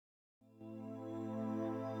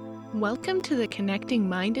Welcome to the Connecting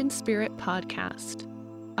Mind and Spirit podcast,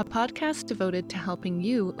 a podcast devoted to helping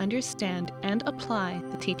you understand and apply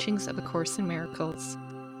the teachings of A Course in Miracles.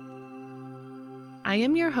 I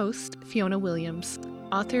am your host, Fiona Williams,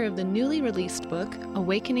 author of the newly released book,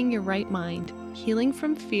 Awakening Your Right Mind, Healing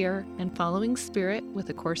from Fear and Following Spirit with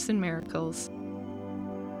A Course in Miracles.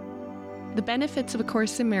 The benefits of A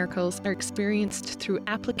Course in Miracles are experienced through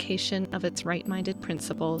application of its right-minded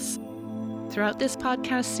principles. Throughout this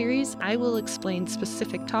podcast series, I will explain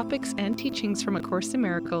specific topics and teachings from A Course in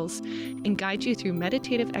Miracles and guide you through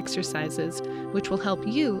meditative exercises, which will help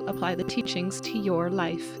you apply the teachings to your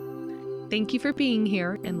life. Thank you for being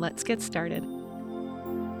here, and let's get started.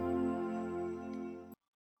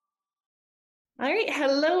 All right.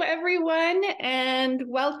 Hello, everyone, and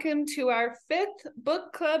welcome to our 5th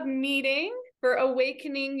book club meeting for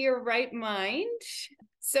Awakening Your Right Mind.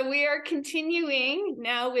 So we are continuing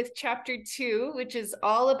now with chapter 2, which is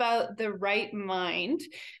all about the right mind,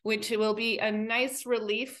 which will be a nice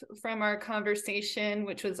relief from our conversation,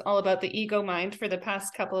 which was all about the ego mind for the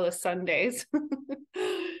past couple of Sundays.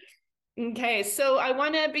 Okay, so I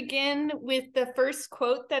want to begin with the first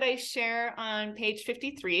quote that I share on page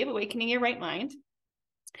 53 of Awakening Your Right Mind.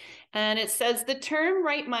 And it says, "The term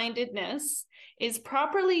right-mindedness is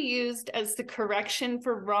properly used as the correction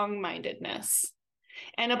for wrong-mindedness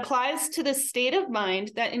and applies to the state of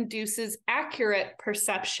mind that induces accurate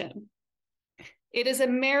perception. It is a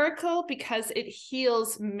miracle because it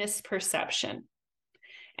heals misperception.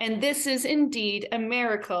 And this is indeed a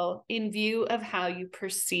miracle in view of how you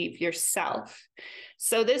perceive yourself."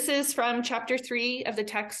 So this is from chapter 3 of the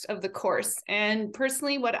text of the Course. And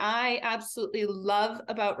personally, what I absolutely love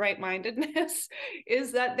about right-mindedness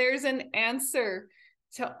is that there's an answer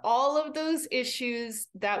to all of those issues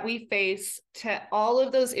that we face, to all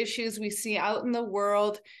of those issues we see out in the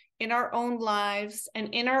world, in our own lives,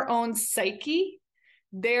 and in our own psyche.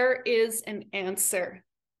 There is an answer.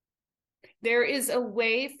 There is a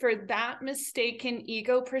way for that mistaken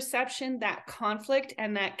ego perception, that conflict,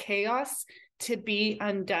 and that chaos to be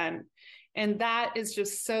undone. And that is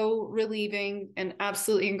just so relieving and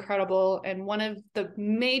absolutely incredible. And one of the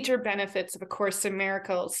major benefits of A Course in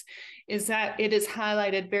Miracles is that it is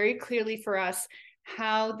highlighted very clearly for us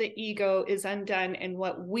how the ego is undone and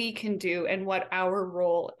what we can do and what our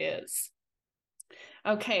role is.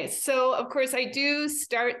 Okay, so of course I do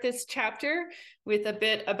start this chapter with a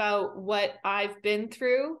bit about what I've been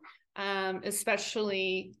through,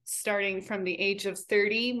 especially starting from the age of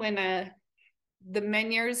 30 when the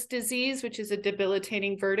Meniere's disease, which is a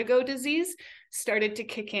debilitating vertigo disease, started to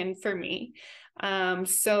kick in for me.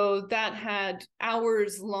 So that had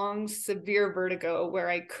hours-long severe vertigo where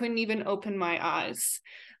I couldn't even open my eyes.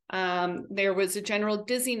 There was a general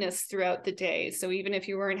dizziness throughout the day. So even if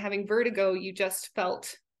you weren't having vertigo, you just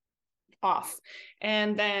felt off.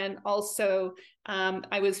 And then also,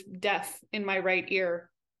 I was deaf in my right ear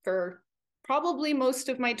for probably most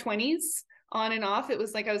of my 20s, on and off. It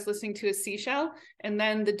was like I was listening to a seashell, and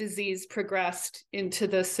then the disease progressed into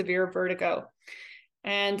the severe vertigo.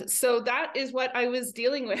 And so that is what I was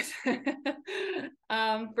dealing with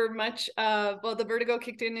for much of, the vertigo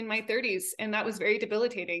kicked in my 30s, and that was very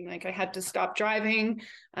debilitating. Like I had to stop driving,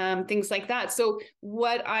 things like that. So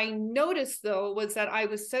what I noticed though, was that I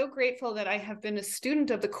was so grateful that I have been a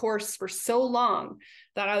student of the Course for so long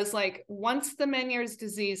that I was like, once the Meniere's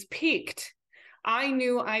disease peaked, I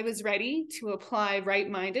knew I was ready to apply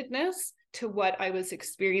right-mindedness to what I was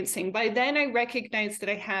experiencing. By then, I recognized that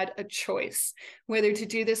I had a choice, whether to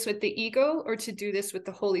do this with the ego or to do this with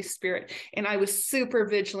the Holy Spirit. And I was super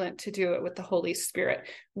vigilant to do it with the Holy Spirit,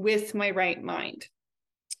 with my right mind.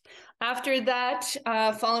 After that,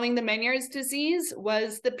 following the Meniere's disease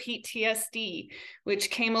was the PTSD, which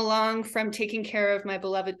came along from taking care of my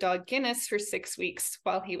beloved dog Guinness for 6 weeks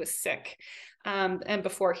while he was sick, and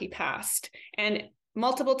before he passed. And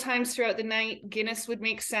multiple times throughout the night, Guinness would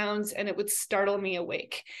make sounds and it would startle me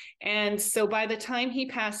awake. And so by the time he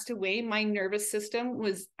passed away, my nervous system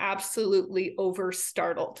was absolutely over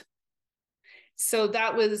startled. So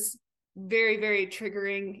that was very, very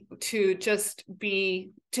triggering to just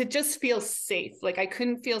feel safe. Like I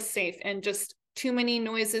couldn't feel safe, and just too many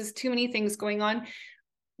noises, too many things going on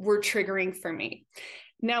were triggering for me.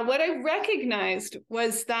 Now, what I recognized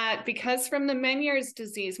was that because from the Meniere's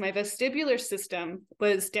disease, my vestibular system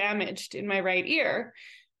was damaged in my right ear,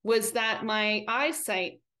 was that my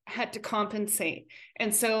eyesight had to compensate.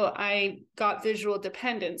 And so I got visual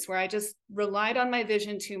dependence where I just relied on my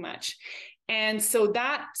vision too much. And so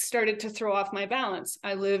that started to throw off my balance.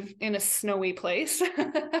 I live in a snowy place,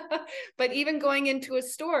 but even going into a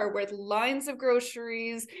store with lines of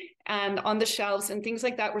groceries and on the shelves and things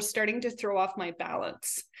like that were starting to throw off my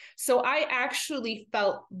balance. So I actually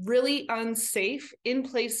felt really unsafe in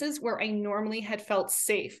places where I normally had felt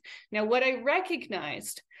safe. Now, what I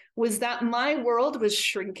recognized was that my world was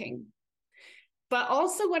shrinking. But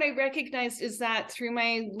also what I recognized is that through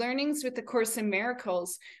my learnings with the Course in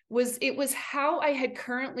Miracles it was how I had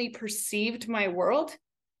currently perceived my world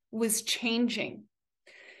was changing.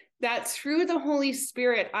 That through the Holy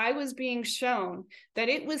Spirit, I was being shown that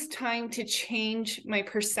it was time to change my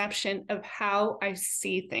perception of how I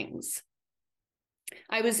see things.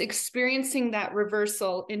 I was experiencing that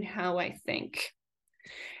reversal in how I think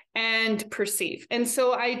and perceive. And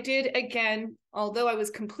so I did, again, although I was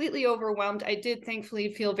completely overwhelmed, I did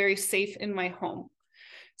thankfully feel very safe in my home.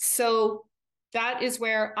 So that is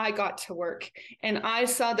where I got to work. And I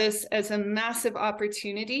saw this as a massive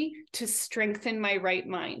opportunity to strengthen my right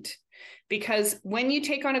mind. Because when you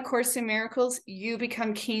take on A Course in Miracles, you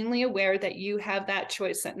become keenly aware that you have that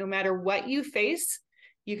choice, that no matter what you face,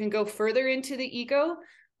 you can go further into the ego,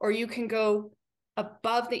 or you can go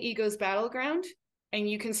above the ego's battleground, and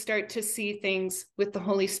you can start to see things with the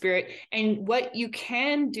Holy Spirit. And what you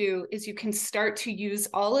can do is you can start to use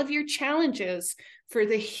all of your challenges for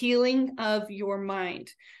the healing of your mind.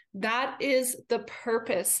 That is the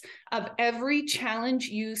purpose of every challenge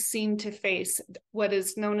you seem to face, what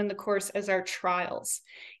is known in the Course as our trials.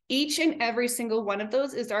 Each and every single one of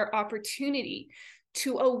those is our opportunity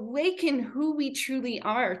to awaken who we truly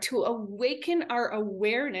are, to awaken our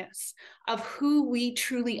awareness of who we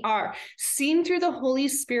truly are. Seen through the Holy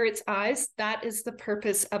Spirit's eyes, that is the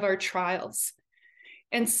purpose of our trials.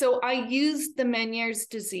 And so I used the Meniere's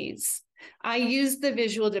disease. I used the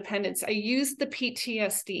visual dependence. I used the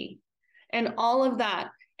PTSD and all of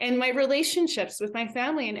that. And my relationships with my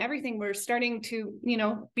family and everything were starting to,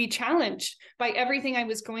 be challenged by everything I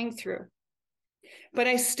was going through. But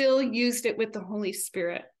I still used it with the Holy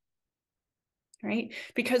Spirit, right?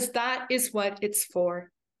 Because that is what it's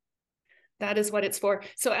for. That is what it's for.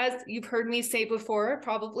 So as you've heard me say before,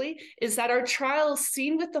 probably, is that our trials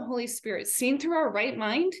seen with the Holy Spirit, seen through our right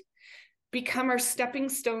mind, become our stepping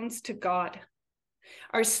stones to God,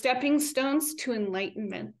 our stepping stones to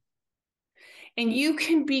enlightenment. And you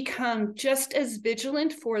can become just as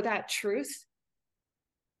vigilant for that truth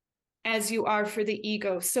as you are for the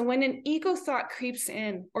ego. So when an ego thought creeps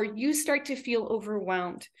in, or you start to feel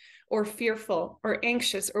overwhelmed or fearful or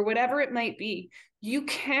anxious or whatever it might be, you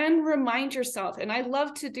can remind yourself. And I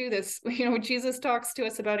love to do this. Jesus talks to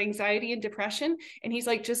us about anxiety and depression, and he's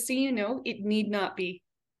like, just so you know, it need not be.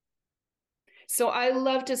 So I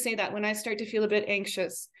love to say that when I start to feel a bit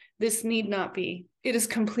anxious, this need not be. It is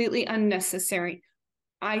completely unnecessary.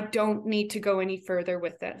 I don't need to go any further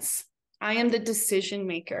with this. I am the decision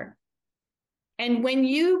maker. And when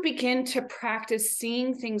you begin to practice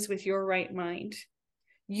seeing things with your right mind,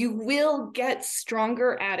 you will get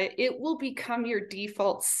stronger at it. It will become your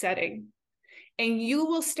default setting. And you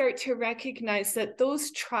will start to recognize that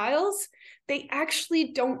those trials, they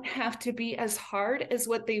actually don't have to be as hard as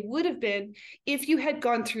what they would have been if you had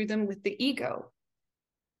gone through them with the ego.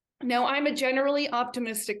 Now, I'm a generally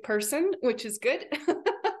optimistic person, which is good.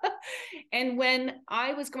 And when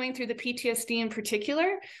I was going through the PTSD in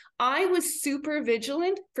particular, I was super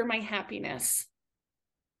vigilant for my happiness.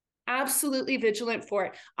 Absolutely vigilant for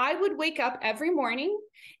it. I would wake up every morning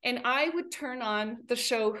and I would turn on the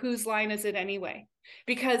show Whose Line Is It Anyway?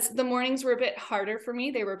 Because the mornings were a bit harder for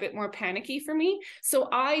me. They were a bit more panicky for me. So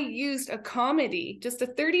I used a comedy, just a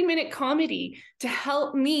 30-minute comedy, to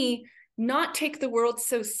help me not take the world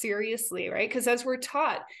so seriously, right? Because as we're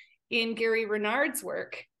taught in Gary Renard's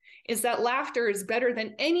work, is that laughter is better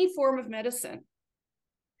than any form of medicine.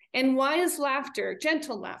 And why is laughter,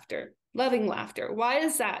 gentle laughter, loving laughter, why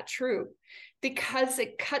is that true? Because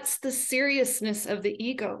it cuts the seriousness of the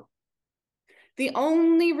ego. The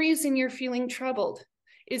only reason you're feeling troubled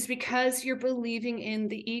is because you're believing in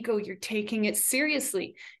the ego. You're taking it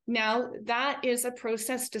seriously. Now, that is a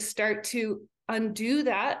process to start to undo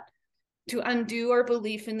that, to undo our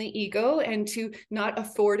belief in the ego and to not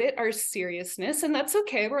afford it our seriousness. And that's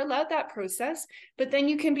okay. We're allowed that process. But then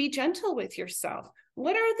you can be gentle with yourself.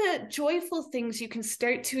 What are the joyful things you can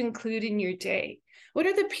start to include in your day? What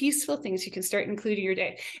are the peaceful things you can start including in your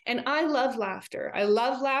day? And I love laughter. I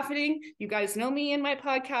love laughing. You guys know me in my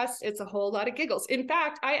podcast. It's a whole lot of giggles. In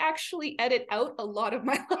fact, I actually edit out a lot of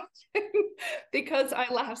my laughing because I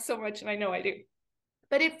laugh so much, and I know I do.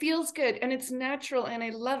 but it feels good and it's natural and I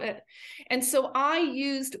love it. And so I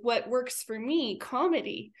used what works for me,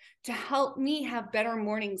 comedy, to help me have better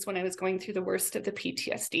mornings when I was going through the worst of the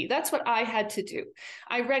PTSD. That's what I had to do.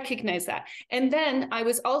 I recognize that. And then I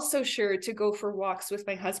was also sure to go for walks with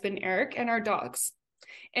my husband, Eric, and our dogs.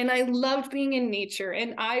 And I loved being in nature,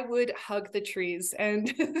 and I would hug the trees and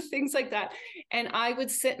things like that. And I would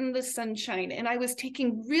sit in the sunshine, and I was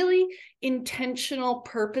taking really intentional,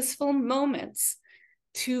 purposeful moments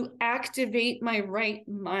to activate my right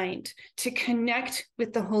mind, to connect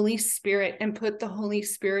with the Holy Spirit and put the Holy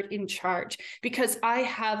Spirit in charge, because I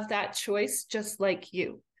have that choice just like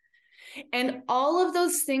you. And all of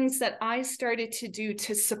those things that I started to do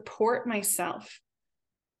to support myself,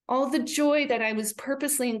 all the joy that I was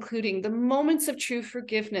purposely including, the moments of true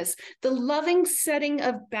forgiveness, the loving setting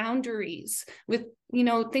of boundaries with,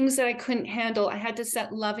 things that I couldn't handle. I had to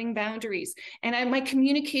set loving boundaries. And my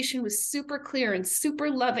communication was super clear and super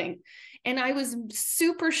loving. And I was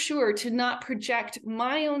super sure to not project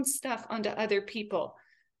my own stuff onto other people,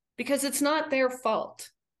 because it's not their fault,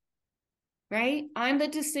 right? I'm the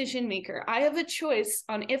decision maker. I have a choice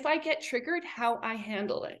on, if I get triggered, how I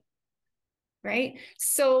handle it. Right?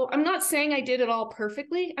 So I'm not saying I did it all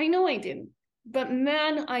perfectly. I know I didn't. But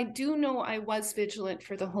man, I do know I was vigilant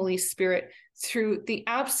for the Holy Spirit through the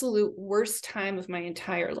absolute worst time of my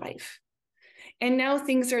entire life. And now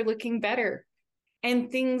things are looking better,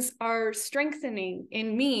 and things are strengthening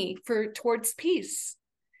in me towards peace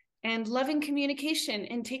and loving communication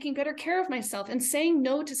and taking better care of myself and saying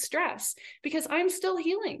no to stress, because I'm still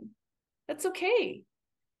healing. That's okay.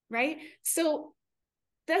 Right? So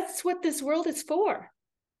that's what this world is for.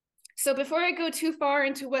 So before I go too far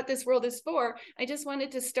into what this world is for, I just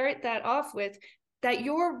wanted to start that off with that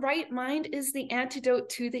your right mind is the antidote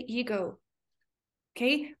to the ego.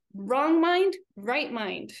 Okay? Wrong mind, right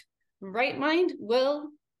mind. Right mind will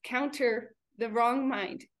counter the wrong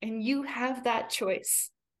mind, and you have that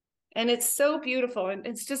choice. And it's so beautiful. And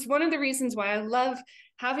it's just one of the reasons why I love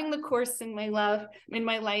having the course in my life,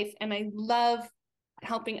 and I love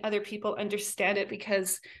helping other people understand it,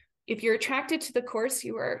 because if you're attracted to the course,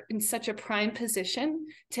 you are in such a prime position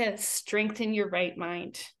to strengthen your right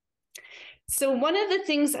mind. So one of the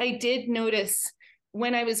things I did notice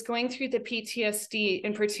when I was going through the PTSD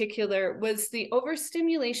in particular was the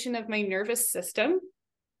overstimulation of my nervous system,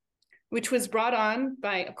 which was brought on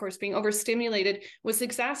by, of course, being overstimulated, was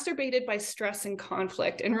exacerbated by stress and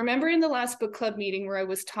conflict. And remember in the last book club meeting where I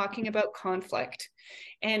was talking about conflict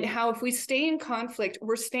and how if we stay in conflict,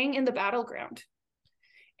 we're staying in the battleground.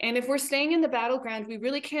 And if we're staying in the battleground, we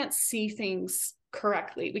really can't see things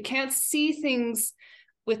correctly. We can't see things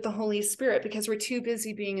with the Holy Spirit because we're too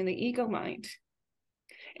busy being in the ego mind.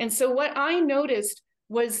 And so what I noticed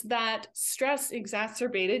was that stress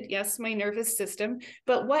exacerbated, yes, my nervous system,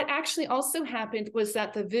 but what actually also happened was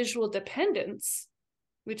that the visual dependence,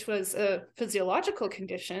 which was a physiological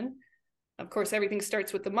condition, of course, everything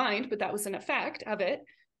starts with the mind, but that was an effect of it,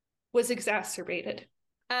 was exacerbated.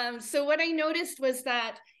 So what I noticed was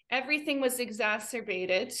that everything was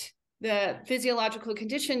exacerbated, the physiological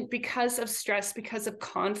condition, because of stress, because of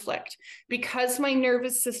conflict, because my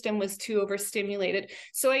nervous system was too overstimulated.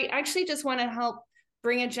 So I actually just want to help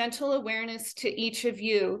bring a gentle awareness to each of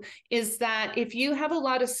you, is that if you have a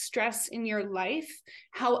lot of stress in your life,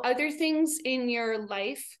 how other things in your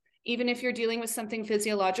life, even if you're dealing with something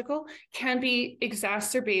physiological, can be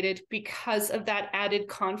exacerbated because of that added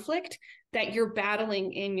conflict that you're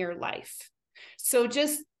battling in your life. So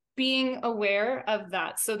just being aware of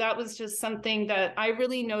that. So that was just something that I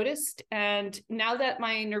really noticed. And now that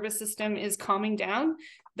my nervous system is calming down,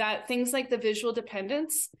 that things like the visual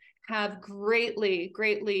dependence have greatly,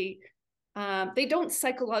 they don't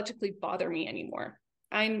psychologically bother me anymore.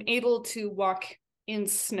 I'm able to walk in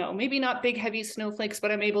snow, maybe not big, heavy snowflakes,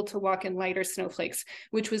 but I'm able to walk in lighter snowflakes,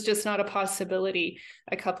 which was just not a possibility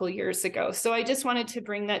a couple of years ago. So I just wanted to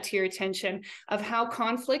bring that to your attention of how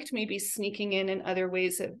conflict may be sneaking in other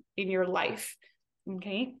ways in your life.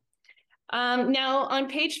 Okay. Now on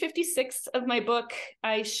page 56 of my book,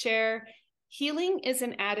 I share healing is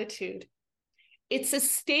an attitude. It's a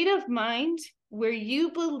state of mind where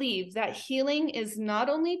you believe that healing is not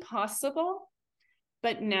only possible,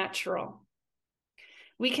 but natural.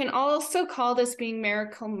 We can also call this being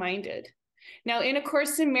miracle-minded. Now, in A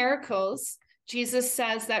Course in Miracles, Jesus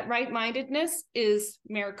says that right-mindedness is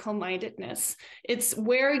miracle-mindedness. It's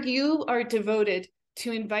where you are devoted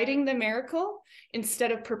to inviting the miracle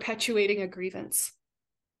instead of perpetuating a grievance,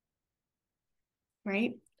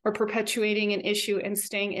 right? Or perpetuating an issue and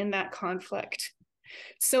staying in that conflict.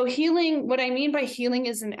 So healing, what I mean by healing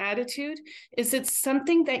is an attitude, is it's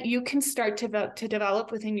something that you can start to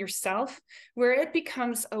develop within yourself, where it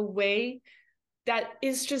becomes a way that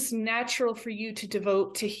is just natural for you to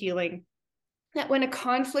devote to healing. That when a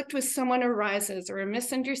conflict with someone arises, or a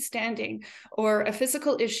misunderstanding, or a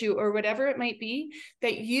physical issue, or whatever it might be,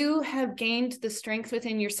 that you have gained the strength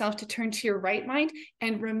within yourself to turn to your right mind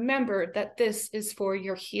and remember that this is for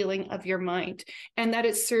your healing of your mind and that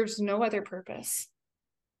it serves no other purpose.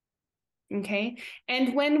 Okay.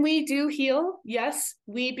 And when we do heal, yes,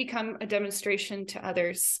 we become a demonstration to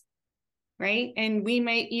others, right? And we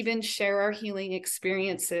might even share our healing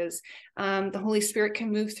experiences. The Holy Spirit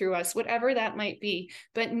can move through us, whatever that might be.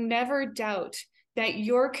 But never doubt that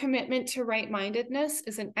your commitment to right-mindedness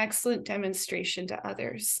is an excellent demonstration to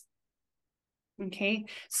others. Okay.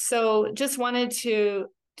 So just wanted to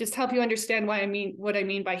just help you understand what I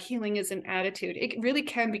mean by healing is an attitude. It really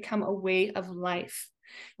can become a way of life,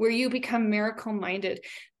 where you become miracle minded.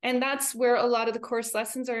 And that's where a lot of the course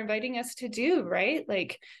lessons are inviting us to do, right?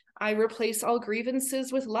 Like, I replace all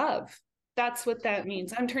grievances with love. That's what that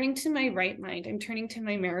means. I'm turning to my right mind. I'm turning to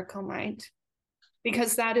my miracle mind,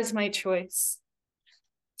 because that is my choice.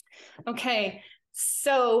 Okay,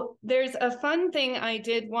 so there's a fun thing I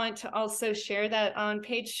did want to also share, that on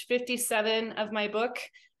page 57 of my book,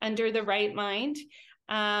 Under the Right Mind,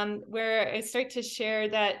 where I start to share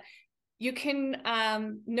that you can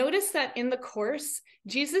notice that in the course,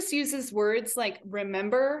 Jesus uses words like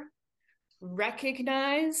remember,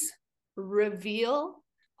 recognize, reveal.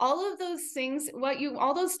 All of those things,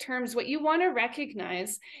 all those terms, what you want to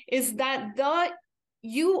recognize is that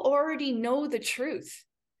you already know the truth.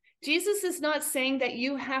 Jesus is not saying that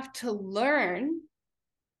you have to learn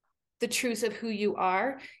the truth of who you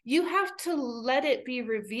are. You have to let it be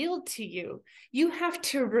revealed to you. You have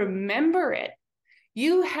to remember it.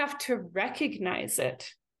 You have to recognize it,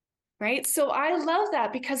 right? So I love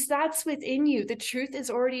that, because that's within you. The truth is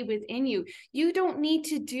already within you. You don't need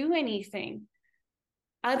to do anything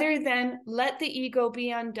other than let the ego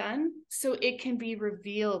be undone so it can be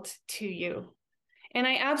revealed to you. And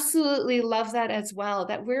I absolutely love that as well,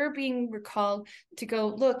 that we're being recalled to go,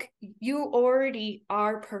 look, you already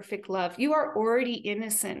are perfect love. You are already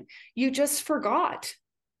innocent. You just forgot.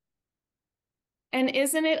 And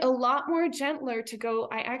isn't it a lot more gentler to go,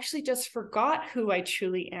 I actually just forgot who I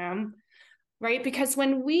truly am, right? Because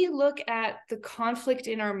when we look at the conflict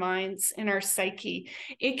in our minds, in our psyche,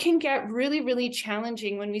 it can get really, really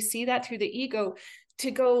challenging when we see that through the ego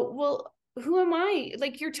to go, well, who am I?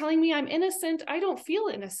 Like, you're telling me I'm innocent. I don't feel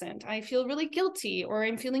innocent. I feel really guilty, or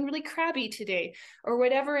I'm feeling really crabby today, or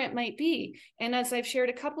whatever it might be. And as I've shared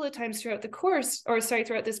a couple of times throughout the course,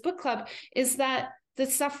 throughout this book club, is that the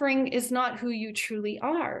suffering is not who you truly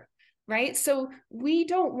are, right? So we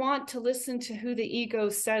don't want to listen to who the ego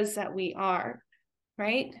says that we are,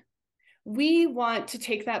 right? We want to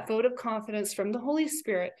take that vote of confidence from the Holy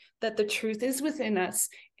Spirit that the truth is within us,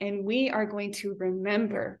 and we are going to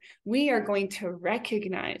remember, we are going to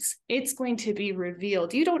recognize, it's going to be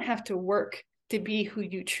revealed. You don't have to work to be who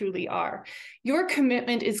you truly are. Your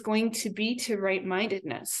commitment is going to be to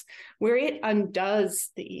right-mindedness, where it undoes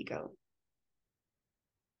the ego.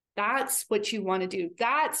 That's what you want to do.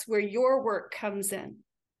 That's where your work comes in,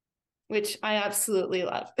 which I absolutely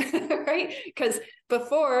love, right? Because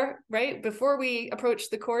before we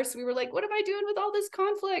approached the course, we were like, what am I doing with all this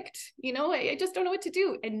conflict? I just don't know what to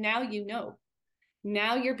do. And now you know.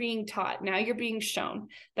 Now you're being taught. Now you're being shown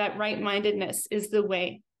that right-mindedness is the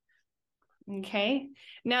way. Okay.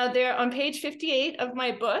 Now there on page 58 of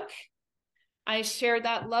my book, I share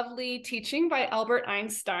that lovely teaching by Albert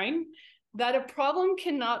Einstein, that a problem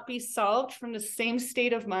cannot be solved from the same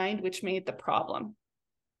state of mind which made the problem,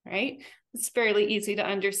 right? It's fairly easy to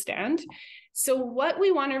understand. So what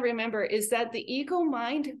we want to remember is that the ego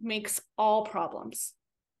mind makes all problems.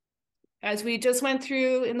 As we just went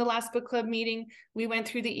through in the last book club meeting, we went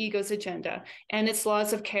through the ego's agenda and its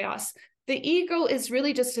laws of chaos. The ego is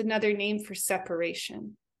really just another name for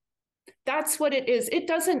separation. That's what it is. It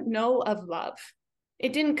doesn't know of love.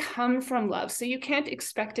 It didn't come from love. So you can't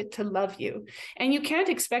expect it to love you, and you can't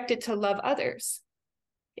expect it to love others.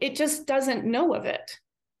 It just doesn't know of it,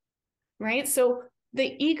 right? So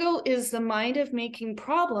the ego is the mind of making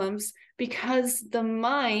problems, because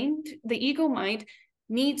the ego mind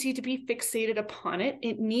needs you to be fixated upon it.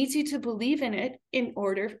 It needs you to believe in it in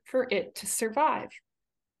order for it to survive.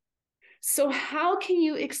 So how can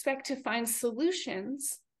you expect to find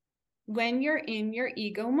solutions when you're in your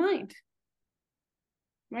ego mind?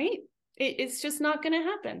 Right? It's just not going to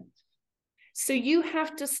happen. So you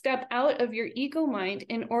have to step out of your ego mind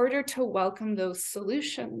in order to welcome those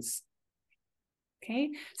solutions.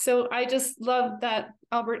 Okay, so I just love that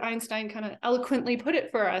Albert Einstein kind of eloquently put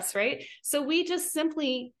it for us, right? So we just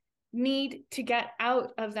simply need to get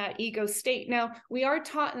out of that ego state. Now, we are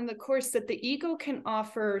taught in the course that the ego can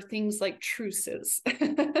offer things like truces,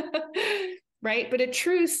 right? But a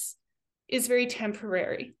truce is very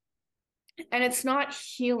temporary and it's not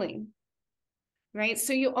healing, right?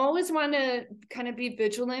 So you always want to kind of be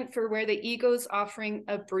vigilant for where the ego is offering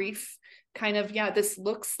a brief kind of, yeah, this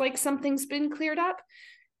looks like something's been cleared up.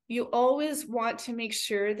 You always want to make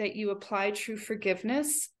sure that you apply true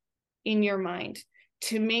forgiveness in your mind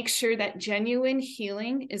to make sure that genuine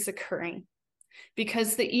healing is occurring.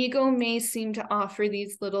 Because the ego may seem to offer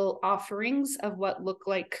these little offerings of what look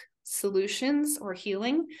like solutions or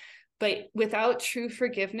healing, but without true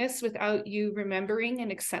forgiveness, without you remembering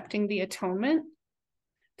and accepting the atonement,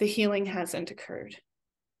 the healing hasn't occurred.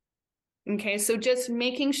 Okay, so just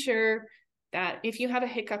making sure that if you have a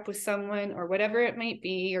hiccup with someone or whatever it might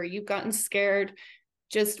be, or you've gotten scared,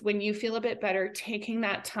 just when you feel a bit better, taking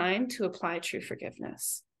that time to apply true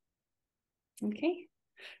forgiveness. Okay.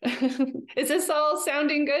 Is this all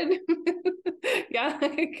sounding good? Yeah,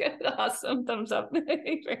 good. Awesome. Thumbs up.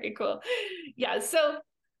 Very cool. Yeah, so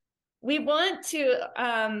we want to,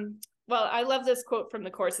 well, I love this quote from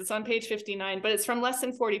the course. It's on page 59, but it's from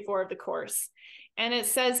lesson 44 of the course. And it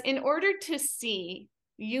says, in order to see,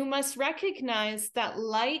 you must recognize that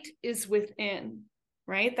light is within,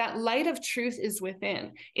 right? That light of truth is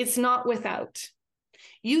within. It's not without.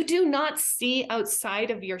 You do not see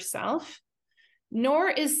outside of yourself, nor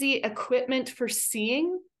is the equipment for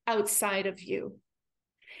seeing outside of you.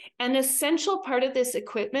 An essential part of this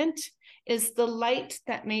equipment is the light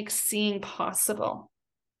that makes seeing possible.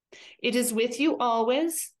 It is with you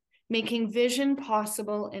always, making vision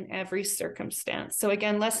possible in every circumstance. So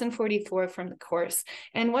again, lesson 44 from the course.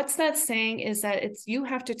 And what's that saying is that it's you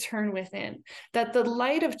have to turn within, that the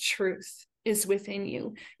light of truth is within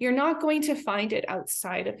you. You're not going to find it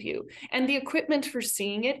outside of you. And the equipment for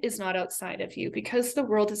seeing it is not outside of you because the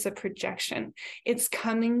world is a projection. It's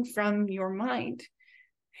coming from your mind.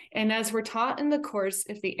 And as we're taught in the course,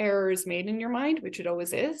 if the error is made in your mind, which it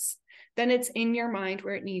always is, then it's in your mind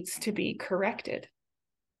where it needs to be corrected.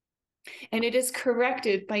 And it is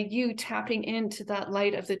corrected by you tapping into that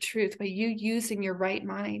light of the truth, by you using your right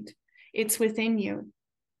mind. It's within you.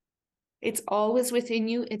 It's always within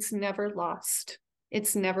you. It's never lost.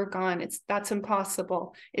 It's never gone. That's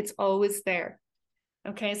impossible. It's always there.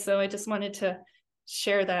 Okay, so I just wanted to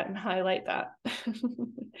share that and highlight that.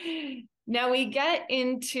 Now we get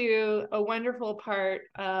into a wonderful part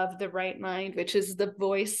of the right mind, which is the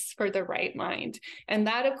voice for the right mind. And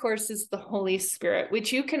that, of course, is the Holy Spirit,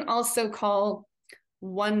 which you can also call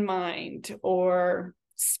one mind or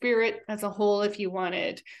spirit as a whole if you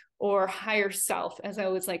wanted, or higher self, as I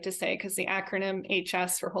always like to say, because the acronym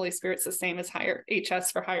HS for Holy Spirit's the same as higher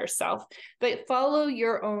HS for higher self. But follow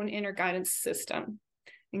your own inner guidance system.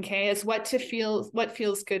 Okay, as what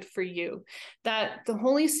feels good for you. That the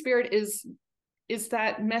Holy Spirit is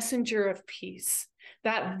that messenger of peace,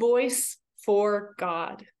 that voice for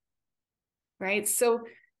God, right? So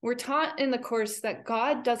we're taught in the course that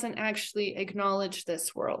God doesn't actually acknowledge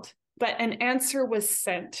this world, but an answer was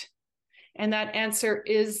sent. And that answer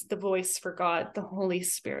is the voice for God, the Holy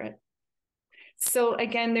Spirit. So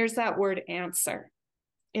again, there's that word answer.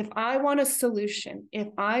 If I want a solution, if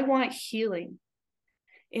I want healing,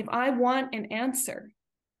 if I want an answer,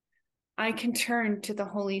 I can turn to the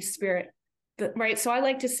Holy Spirit, right? So I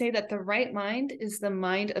like to say that the right mind is the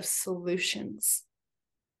mind of solutions,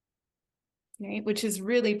 right? Which is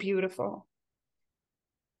really beautiful.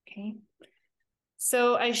 Okay.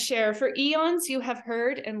 So I share, for eons you have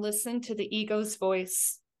heard and listened to the ego's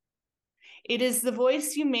voice. It is the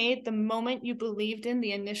voice you made the moment you believed in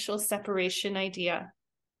the initial separation idea.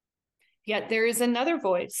 Yet there is another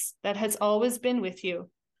voice that has always been with you.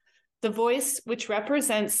 The voice which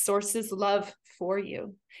represents Source's love for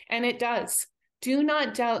you. And it does. Do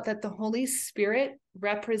not doubt that the Holy Spirit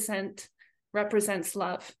represents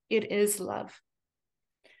love. It is love.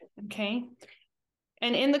 Okay?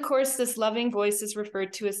 And in the course, this loving voice is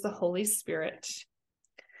referred to as the Holy Spirit.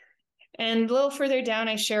 And a little further down,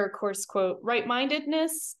 I share a course quote.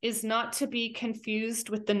 Right-mindedness is not to be confused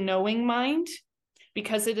with the knowing mind,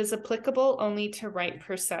 because it is applicable only to right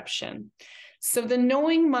perception. So the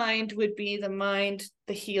knowing mind would be the mind,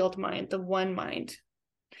 the healed mind, the one mind.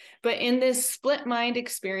 But in this split mind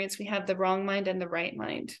experience, we have the wrong mind and the right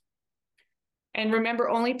mind. And remember,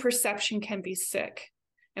 only perception can be sick.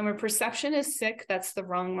 And when perception is sick, that's the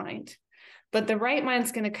wrong mind. But the right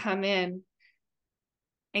mind's going to come in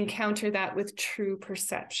and counter that with true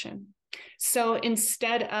perception. So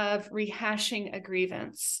instead of rehashing a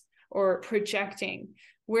grievance or projecting,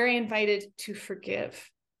 we're invited to forgive.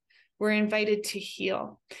 We're invited to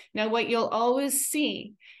heal. Now, what you'll always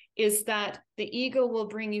see is that the ego will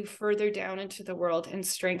bring you further down into the world and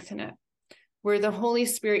strengthen it, where the Holy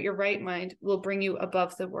Spirit, your right mind, will bring you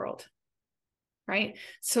above the world, right?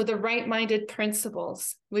 So the right-minded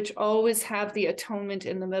principles, which always have the atonement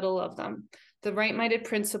in the middle of them, the right-minded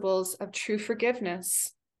principles of true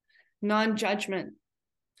forgiveness, non-judgment,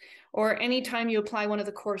 or anytime you apply one of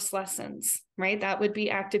the course lessons, right? That would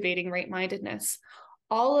be activating right-mindedness.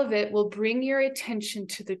 All of it will bring your attention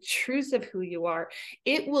to the truth of who you are.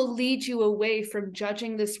 It will lead you away from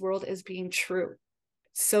judging this world as being true.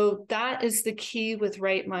 So that is the key with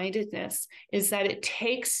right-mindedness, is that it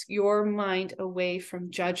takes your mind away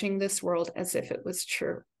from judging this world as if it was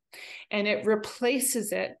true. And it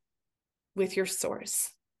replaces it with your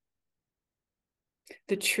source,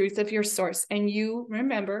 the truth of your source. And you,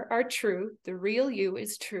 remember, are true. The real you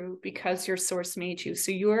is true because your source made you.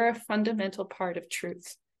 So you are a fundamental part of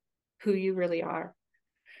truth, who you really are.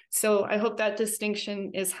 So I hope that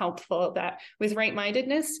distinction is helpful, that with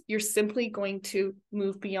right-mindedness, you're simply going to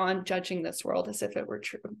move beyond judging this world as if it were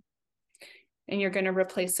true. And you're going to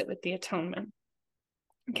replace it with the atonement.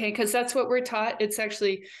 Okay, because that's what we're taught. It's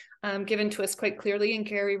actually given to us quite clearly in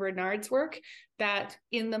Gary Renard's work, that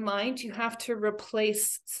in the mind, you have to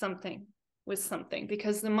replace something with something,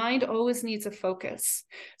 because the mind always needs a focus.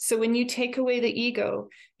 So when you take away the ego,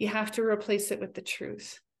 you have to replace it with the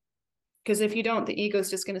truth. Because if you don't, the ego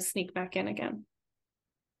is just going to sneak back in again.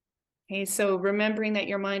 Okay, so remembering that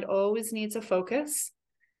your mind always needs a focus.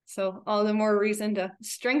 So all the more reason to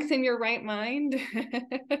strengthen your right mind.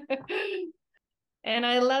 And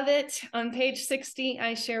I love it. On page 60,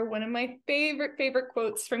 I share one of my favorite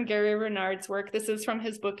quotes from Gary Renard's work. This is from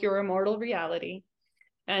his book, Your Immortal Reality.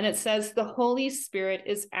 And it says, the Holy Spirit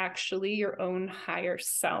is actually your own higher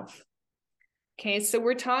self. Okay, so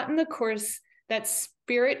we're taught in the course that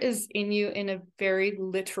spirit is in you in a very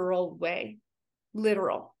literal way.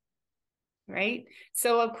 Literal, right?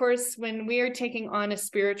 So of course, when we are taking on a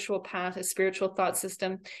spiritual path, a spiritual thought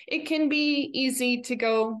system, it can be easy to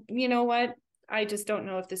go, you know what? I just don't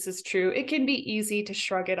know if this is true. It can be easy to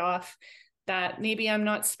shrug it off, that maybe I'm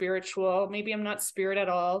not spiritual, maybe I'm not spirit at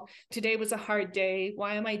all. Today was a hard day.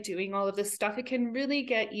 Why am I doing all of this stuff? It can really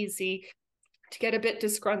get easy to get a bit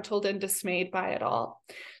disgruntled and dismayed by it all.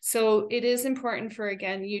 So it is important for,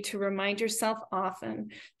 again, you to remind yourself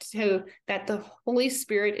often that the Holy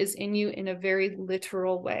Spirit is in you in a very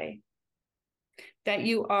literal way, that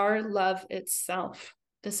you are love itself.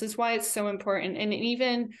 This is why it's so important. And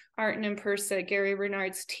even Arten and Persa, Gary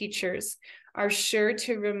Renard's teachers, are sure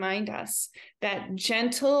to remind us that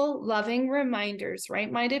gentle, loving reminders,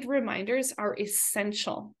 right-minded reminders, are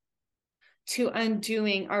essential to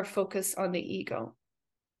undoing our focus on the ego.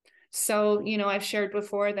 So, you know, I've shared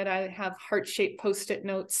before that I have heart-shaped Post-it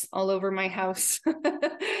notes all over my house,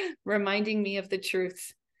 reminding me of the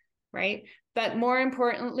truth, right? But more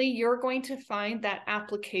importantly, you're going to find that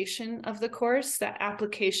application of the course, that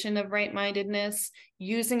application of right-mindedness,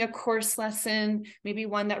 using a course lesson, maybe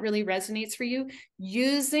one that really resonates for you.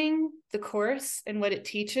 Using the course and what it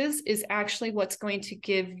teaches is actually what's going to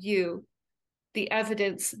give you the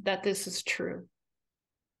evidence that this is true.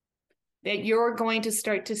 That you're going to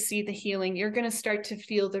start to see the healing. You're going to start to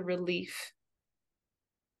feel the relief,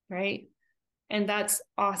 right? And that's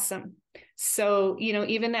awesome. So, you know,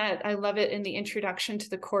 even that, I love it in the introduction to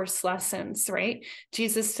the course lessons, right?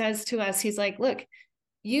 Jesus says to us, he's like, look,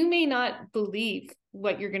 you may not believe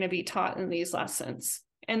what you're going to be taught in these lessons,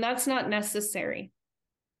 and that's not necessary,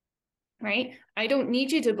 right? I don't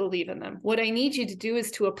need you to believe in them. What I need you to do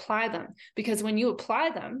is to apply them, because when you apply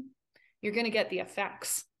them, you're going to get the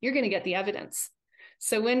effects. You're going to get the evidence.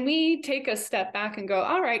 So when we take a step back and go,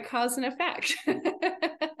 all right, cause and effect.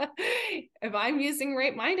 If I'm using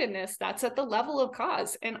right-mindedness, that's at the level of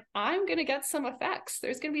cause, and I'm going to get some effects.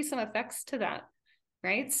 There's going to be some effects to that,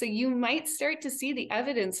 right? So you might start to see the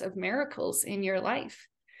evidence of miracles in your life,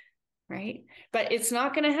 right? But it's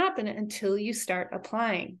not going to happen until you start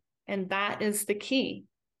applying. And that is the key.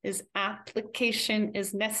 Is application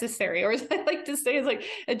is necessary. Or as I like to say, is like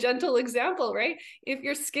a gentle example, right? If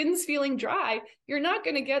your skin's feeling dry, you're not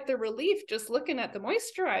going to get the relief just looking at the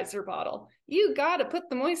moisturizer bottle. You got to put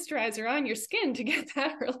the moisturizer on your skin to get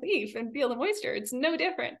that relief and feel the moisture. It's no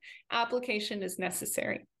different. Application is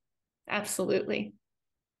necessary. Absolutely.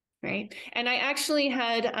 Right. And I actually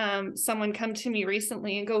had someone come to me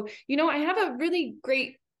recently and go, you know, I have a really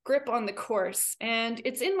great grip on the course, and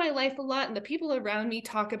it's in my life a lot, and the people around me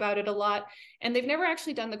talk about it a lot, and they've never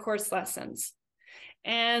actually done the course lessons.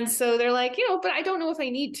 And so they're like, but I don't know if I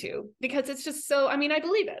need to, because it's just so, I mean, I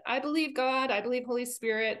believe it. I believe God, I believe Holy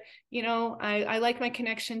Spirit, I like my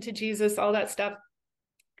connection to Jesus, all that stuff.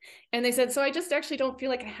 And they said, so I just actually don't feel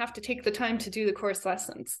like I have to take the time to do the course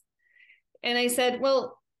lessons. And I said,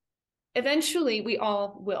 well, eventually we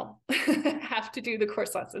all will have to do the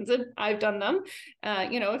course lessons. And I've done them,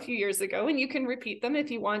 a few years ago, and you can repeat them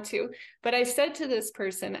if you want to. But I said to this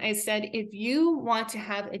person, I said, if you want to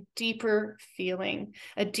have a deeper feeling,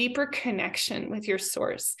 a deeper connection with your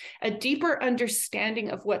source, a deeper understanding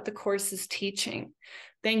of what the course is teaching,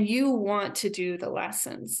 then you want to do the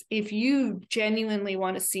lessons. If you genuinely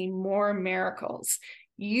want to see more miracles,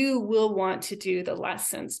 you will want to do the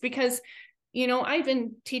lessons, because I've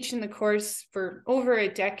been teaching the course for over a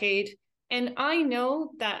decade, and I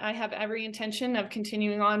know that I have every intention of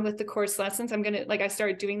continuing on with the course lessons. I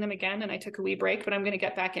started doing them again, and I took a wee break, but I'm going to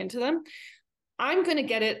get back into them. I'm going to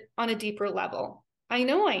get it on a deeper level. I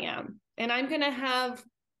know I am. And I'm going to have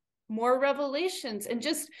more revelations and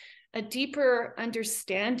just a deeper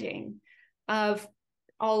understanding of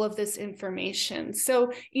all of this information.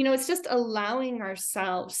 So, it's just allowing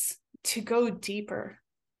ourselves to go deeper,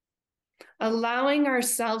 allowing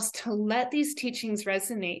ourselves to let these teachings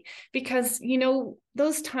resonate, because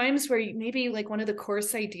those times where maybe like one of the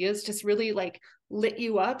course ideas just really like lit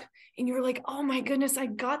you up and you're like, oh my goodness, I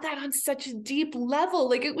got that on such a deep level,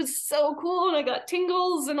 like it was so cool and I got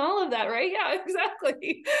tingles and all of that, right? Yeah,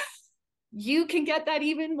 exactly. You can get that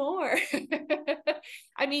even more.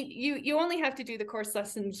 I mean, you only have to do the course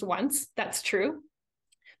lessons once, that's true.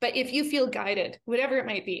 But if you feel guided, whatever it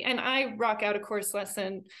might be, and I rock out a course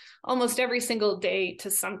lesson almost every single day to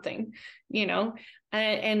something,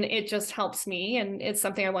 and it just helps me, and it's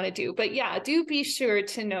something I want to do. But yeah, do be sure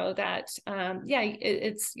to know that,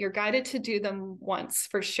 you're guided to do them once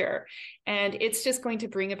for sure. And it's just going to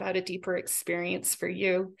bring about a deeper experience for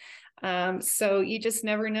you. So you just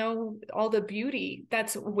never know all the beauty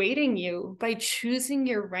that's waiting you by choosing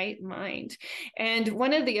your right mind. And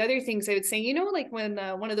one of the other things I would say, like when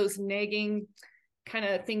one of those nagging kind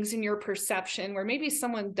of things in your perception, where maybe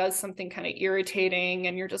someone does something kind of irritating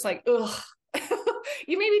and you're just like, ugh,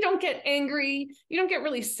 you maybe don't get angry, you don't get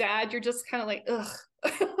really sad, you're just kind of like, ugh,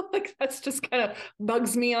 like that's just kind of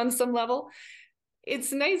bugs me on some level.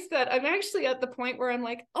 It's nice that I'm actually at the point where I'm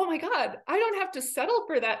like, oh my God, I don't have to settle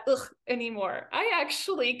for that ugh anymore. I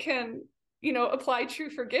actually can, apply true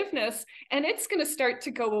forgiveness, and it's going to start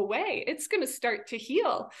to go away. It's going to start to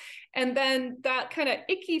heal. And then that kind of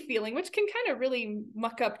icky feeling, which can kind of really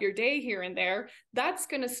muck up your day here and there, that's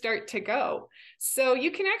going to start to go. So you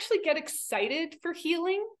can actually get excited for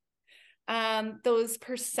healing. Those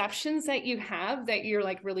perceptions that you have that you're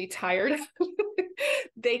like really tired of,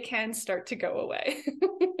 they can start to go away.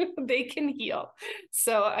 They can heal.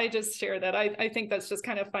 So I just share that. I think that's just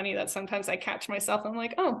kind of funny that sometimes I catch myself. I'm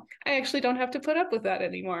like, oh, I actually don't have to put up with that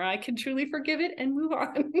anymore. I can truly forgive it and move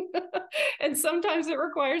on. And sometimes it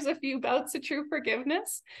requires a few bouts of true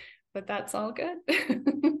forgiveness, but that's all good.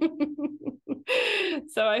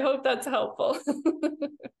 So I hope that's helpful.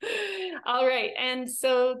 All right. And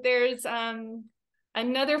so there's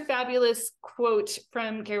another fabulous quote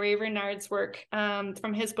from Gary Renard's work,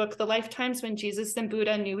 from his book, The Lifetimes When Jesus and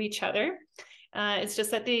Buddha Knew Each Other. It's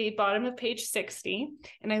just at the bottom of page 60.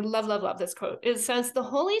 And I love, love, love this quote. It says, the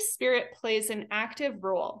Holy Spirit plays an active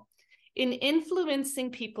role in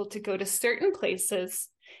influencing people to go to certain places,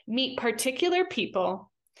 meet particular people,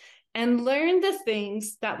 and learn the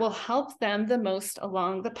things that will help them the most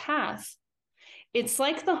along the path. It's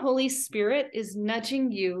like the Holy Spirit is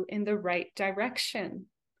nudging you in the right direction.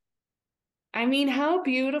 I mean, how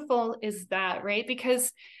beautiful is that, right?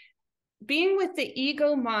 Because being with the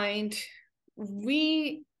ego mind,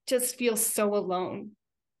 we just feel so alone,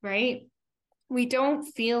 right? We don't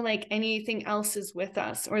feel like anything else is with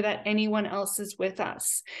us or that anyone else is with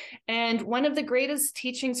us. And one of the greatest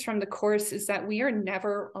teachings from the Course is that we are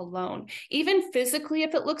never alone. Even physically,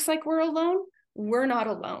 if it looks like we're alone, we're not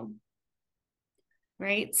alone,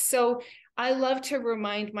 right? So I love to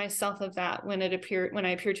remind myself of that when I appear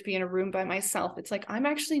to be in a room by myself. It's like, I'm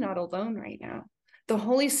actually not alone right now. The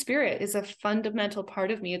Holy Spirit is a fundamental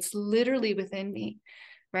part of me. It's literally within me,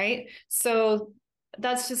 right? So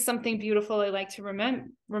that's just something beautiful I like to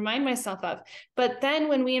remind myself of. But then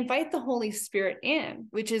when we invite the Holy Spirit in,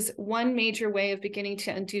 which is one major way of beginning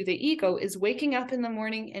to undo the ego, is waking up in the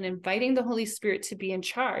morning and inviting the Holy Spirit to be in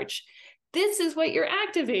charge. This is what you're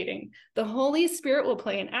activating. The Holy Spirit will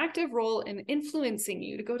play an active role in influencing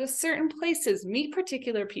you to go to certain places, meet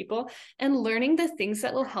particular people, and learning the things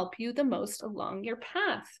that will help you the most along your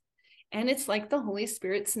path. And it's like the Holy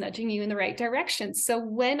Spirit's nudging you in the right direction. So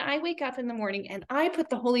when I wake up in the morning and I put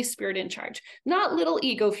the Holy Spirit in charge, not little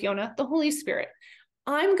ego, Fiona, the Holy Spirit,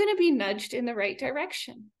 I'm going to be nudged in the right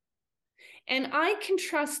direction. And I can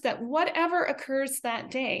trust that whatever occurs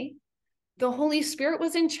that day, the Holy Spirit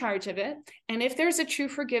was in charge of it. And if there's a true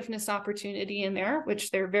forgiveness opportunity in there,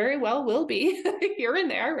 which there very well will be here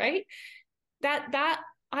and there, right? That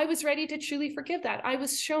I was ready to truly forgive that. I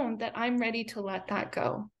was shown that I'm ready to let that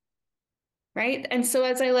go. Right. And so,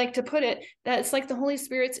 as I like to put it, that it's like the Holy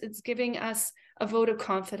Spirit is giving us a vote of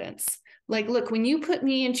confidence. Like, look, when you put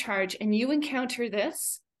me in charge and you encounter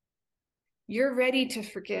this, you're ready to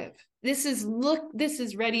forgive. This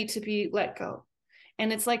is ready to be let go.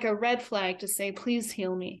 And it's like a red flag to say, please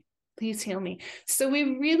heal me. Please heal me. So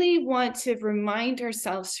we really want to remind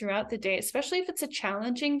ourselves throughout the day, especially if it's a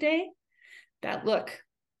challenging day, that look,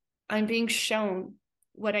 I'm being shown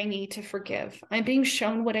what I need to forgive. I'm being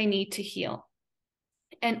shown what I need to heal.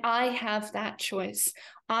 And I have that choice.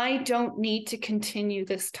 I don't need to continue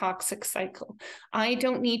this toxic cycle. I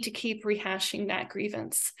don't need to keep rehashing that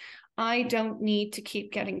grievance. I don't need to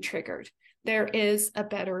keep getting triggered. There is a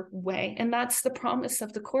better way. And that's the promise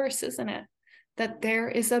of the Course, isn't it? That there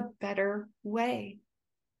is a better way.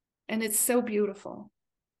 And it's so beautiful,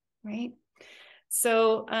 right?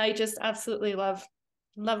 So I just absolutely love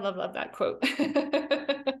that quote.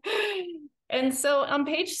 And so on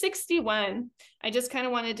page 61, I just kind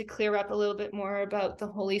of wanted to clear up a little bit more about the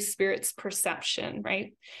Holy Spirit's perception,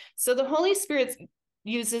 right? So the Holy Spirit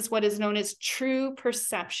uses what is known as true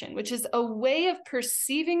perception, which is a way of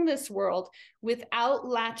perceiving this world without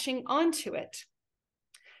latching onto it.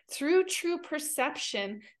 Through true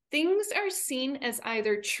perception, things are seen as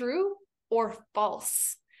either true or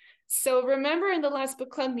false. So remember in the last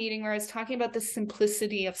book club meeting where I was talking about the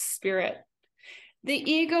simplicity of spirit,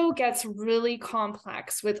 the ego gets really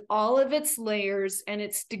complex with all of its layers and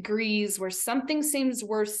its degrees where something seems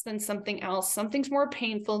worse than something else, something's more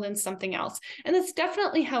painful than something else. And that's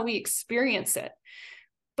definitely how we experience it.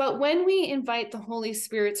 But when we invite the Holy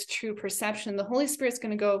Spirit's true perception, the Holy Spirit's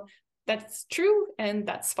going to go, that's true and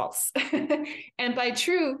that's false. And by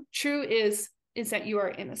true is that you are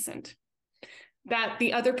innocent, that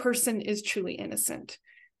the other person is truly innocent,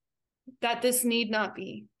 that this need not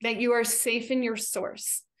be, that you are safe in your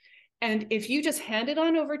source. And if you just hand it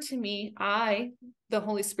on over to me, the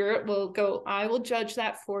Holy Spirit will go, I will judge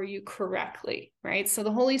that for you correctly, right? So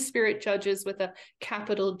the Holy Spirit judges with a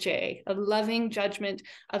capital J, a loving judgment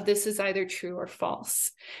of this is either true or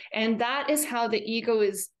false. And that is how the ego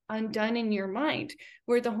is undone in your mind,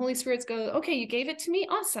 where the Holy Spirit's go, okay, you gave it to me,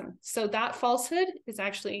 awesome. So that falsehood is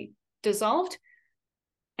actually dissolved.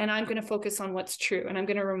 And I'm going to focus on what's true. And I'm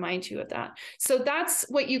going to remind you of that. So that's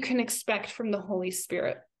what you can expect from the Holy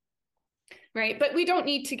Spirit, right? But we don't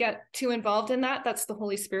need to get too involved in that. That's the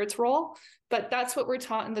Holy Spirit's role. But that's what we're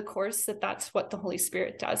taught in the Course, that's what the Holy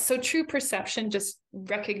Spirit does. So true perception just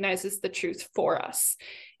recognizes the truth for us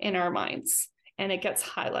in our minds. And it gets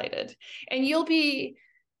highlighted. And you'll be,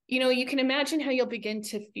 you can imagine how you'll begin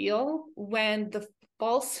to feel when the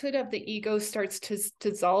falsehood of the ego starts to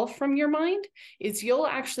dissolve from your mind, is you'll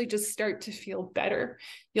actually just start to feel better.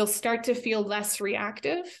 You'll start to feel less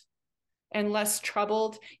reactive and less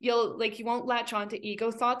troubled. You won't latch onto ego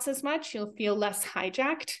thoughts as much. You'll feel less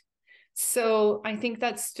hijacked. So I think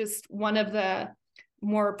that's just one of the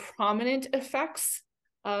more prominent effects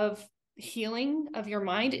of healing of your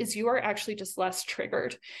mind, is you are actually just less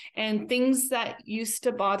triggered, and things that used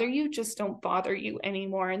to bother you just don't bother you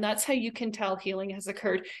anymore. And that's how you can tell healing has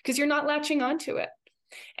occurred, because you're not latching onto it.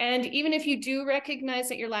 And even if you do recognize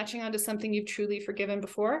that you're latching onto something you've truly forgiven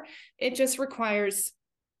before, it just requires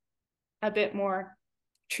a bit more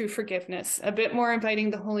true forgiveness, a bit more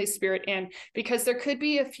inviting the Holy Spirit in, because there could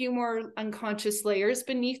be a few more unconscious layers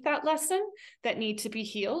beneath that lesson that need to be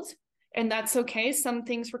healed. And that's okay. Some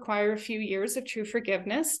things require a few years of true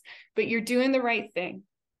forgiveness, but you're doing the right thing.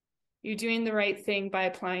 You're doing the right thing by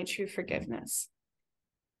applying true forgiveness.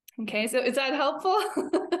 Okay, so is that helpful?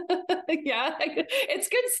 Yeah, it's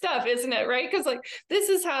good stuff, isn't it? Right? Because this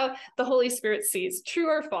is how the Holy Spirit sees, true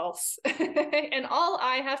or false. And all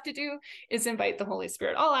I have to do is invite the Holy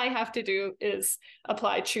Spirit. All I have to do is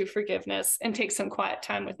apply true forgiveness and take some quiet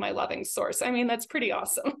time with my loving source. I mean, that's pretty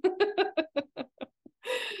awesome.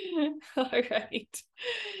 All right.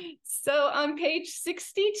 So on page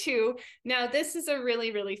 62, now this is a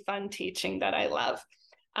really, really fun teaching that I love.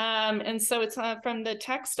 And so it's from the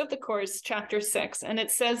text of the Course, chapter 6, and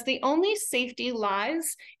it says, the only safety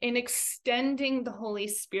lies in extending the Holy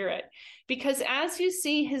Spirit, because as you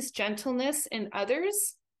see his gentleness in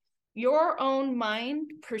others, Your own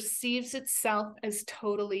mind perceives itself as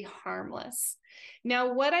totally harmless.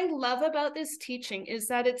 Now, what I love about this teaching is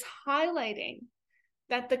that it's highlighting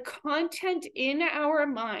that the content in our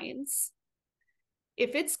minds,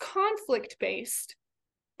 if it's conflict-based,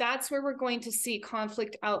 that's where we're going to see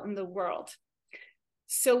conflict out in the world.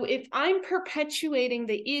 So if I'm perpetuating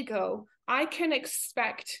the ego, I can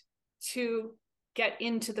expect to get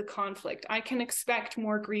into the conflict. I can expect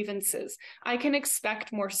more grievances. I can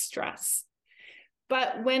expect more stress.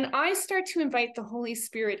 But when I start to invite the Holy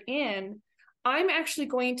Spirit in, I'm actually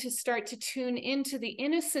going to start to tune into the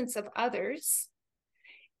innocence of others.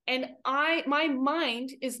 And my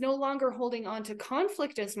mind is no longer holding on to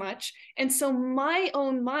conflict as much. And so my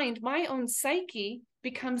own mind, my own psyche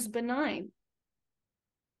becomes benign.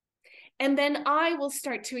 And then I will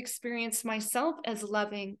start to experience myself as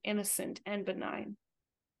loving, innocent, and benign.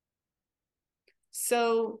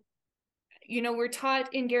 So, we're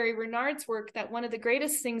taught in Gary Renard's work that one of the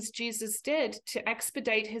greatest things Jesus did to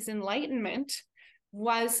expedite his enlightenment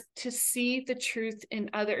was to see the truth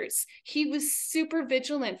in others. He was super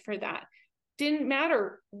vigilant for that. Didn't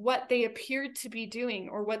matter what they appeared to be doing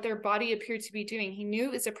or what their body appeared to be doing. He knew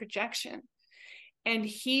it was a projection. And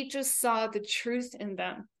he just saw the truth in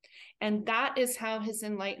them. And that is how his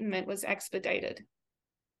enlightenment was expedited.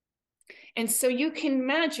 And so you can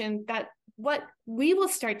imagine that what we will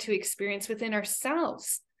start to experience within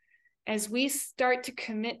ourselves as we start to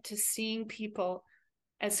commit to seeing people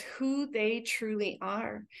as who they truly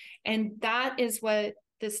are. And that is what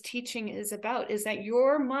this teaching is about, is that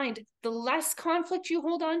your mind, the less conflict you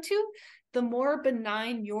hold on to, the more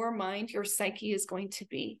benign your mind, your psyche is going to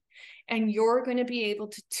be. And you're going to be able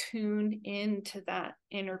to tune into that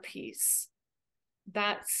inner peace,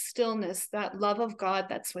 that stillness, that love of God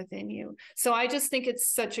that's within you. So I just think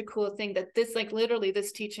it's such a cool thing that this, literally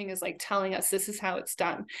this teaching is telling us this is how it's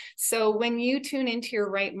done. So when you tune into your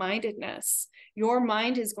right-mindedness, your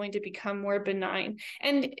mind is going to become more benign.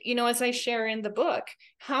 And, as I share in the book,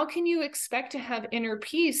 how can you expect to have inner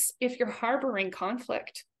peace if you're harboring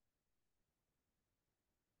conflict?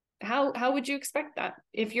 How would you expect that?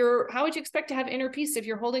 How would you expect to have inner peace if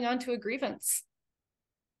you're holding on to a grievance?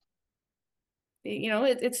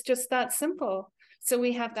 It's just that simple. So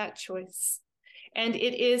we have that choice. And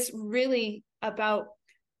it is really about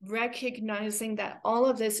recognizing that all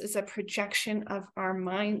of this is a projection of our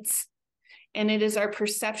minds. And it is our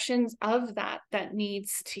perceptions of that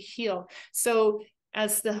needs to heal. So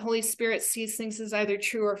as the Holy Spirit sees things as either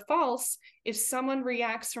true or false, if someone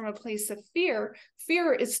reacts from a place of fear,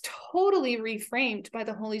 fear is totally reframed by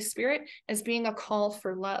the Holy Spirit as being a call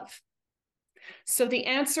for love. So the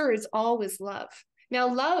answer is always love.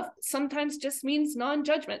 Now, love sometimes just means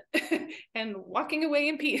non-judgment and walking away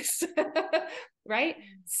in peace, right?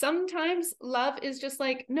 Sometimes love is just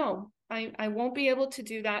no, I won't be able to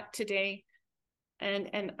do that today.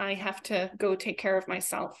 And I have to go take care of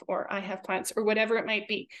myself, or I have plans, or whatever it might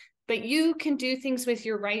be. But you can do things with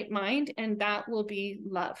your right mind, and that will be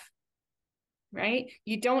love, right?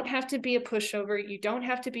 You don't have to be a pushover. You don't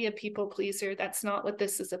have to be a people pleaser. That's not what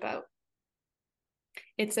this is about.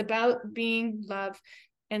 It's about being love.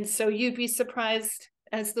 And so you'd be surprised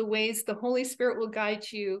as the ways the Holy Spirit will guide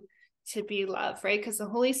you to be love, right? Because the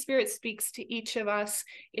Holy Spirit speaks to each of us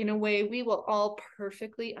in a way we will all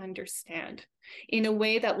perfectly understand, in a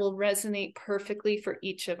way that will resonate perfectly for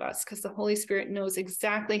each of us, because the Holy Spirit knows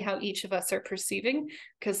exactly how each of us are perceiving,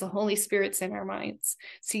 because the Holy Spirit's in our minds.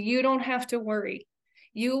 So you don't have to worry.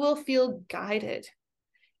 You will feel guided.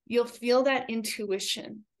 You'll feel that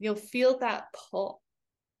intuition. You'll feel that pull,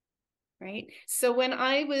 right? So when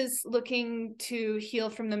I was looking to heal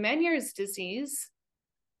from the Meniere's disease,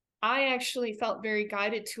 I actually felt very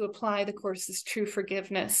guided to apply the Course's True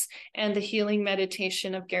Forgiveness and the healing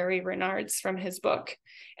meditation of Gary Renard's from his book.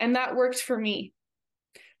 And that worked for me.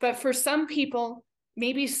 But for some people,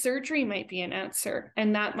 maybe surgery might be an answer.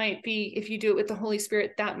 And that might be, if you do it with the Holy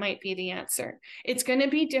Spirit, that might be the answer. It's going to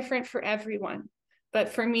be different for everyone. But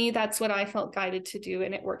for me, that's what I felt guided to do,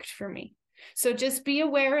 and it worked for me. So just be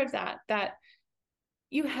aware of that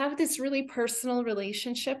you have this really personal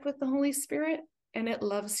relationship with the Holy Spirit, and it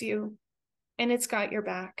loves you, and it's got your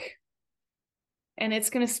back, and it's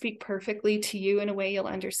going to speak perfectly to you in a way you'll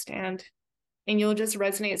understand, and you'll just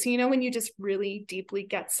resonate. So, when you just really deeply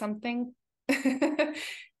get something,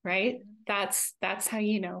 right? That's how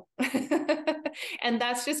you know. And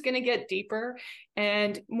that's just going to get deeper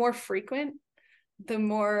and more frequent. The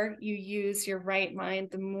more you use your right mind,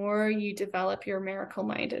 the more you develop your miracle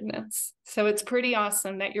mindedness. So it's pretty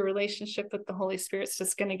awesome that your relationship with the Holy Spirit's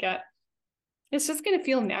just going to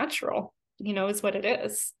feel natural, is what it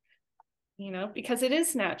is. because it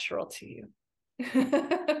is natural to you.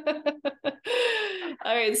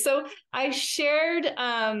 All right, so I shared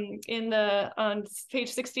on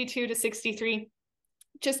page 62 to 63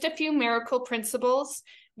 just a few miracle principles,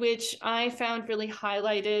 which I found really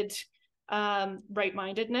highlighted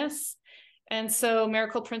right-mindedness. And so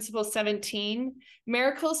miracle principle 17,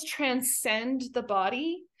 miracles transcend the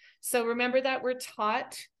body. So remember that we're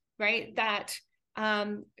taught, right, that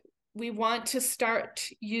we want to start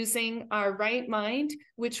using our right mind,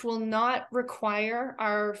 which will not require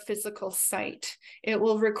our physical sight. It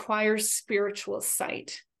will require spiritual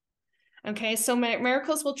sight. Okay, so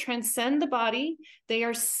miracles will transcend the body. They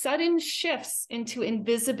are sudden shifts into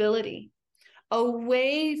invisibility,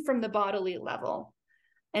 away from the bodily level.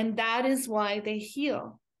 And that is why they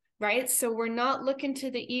heal, right? So we're not looking to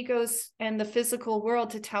the egos and the physical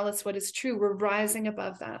world to tell us what is true. We're rising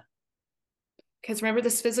above that. Because remember,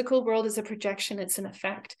 this physical world is a projection, it's an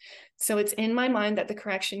effect. So it's in my mind that the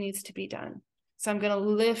correction needs to be done. So I'm going to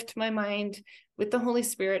lift my mind with the Holy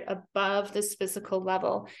Spirit above this physical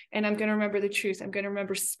level. And I'm going to remember the truth. I'm going to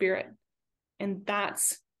remember spirit. And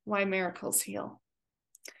that's why miracles heal.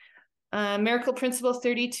 Miracle principle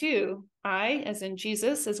 32, I, as in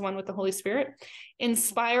Jesus, as one with the Holy Spirit,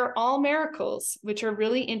 inspire all miracles, which are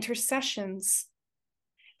really intercessions.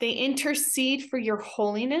 They intercede for your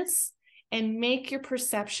holiness and make your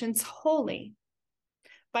perceptions holy.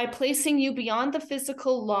 By placing you beyond the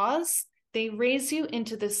physical laws, they raise you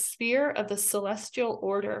into the sphere of the celestial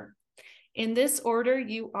order. In this order,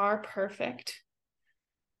 you are perfect.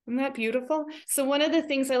 Isn't that beautiful? So one of the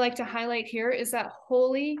things I like to highlight here is that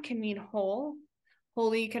holy can mean whole.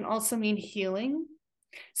 Holy can also mean healing.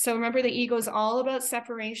 So remember, the ego is all about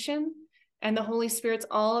separation, and the Holy Spirit's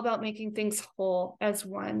all about making things whole as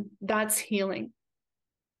one. That's healing.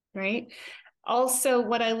 Right? Also,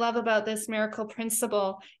 what I love about this miracle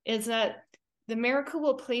principle is that the miracle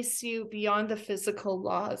will place you beyond the physical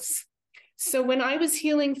laws. So when I was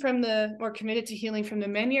committed to healing from the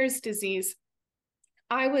Meniere's disease,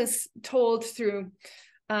 I was told through,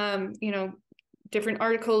 different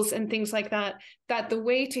articles and things like that, that the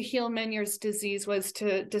way to heal Meniere's disease was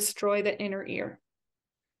to destroy the inner ear.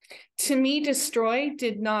 To me, destroy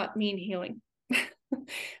did not mean healing.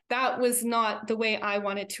 That was not the way I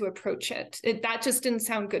wanted to approach it. That just didn't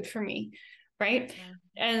sound good for me, right?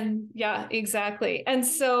 Yeah. And yeah, exactly. And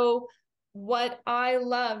so what I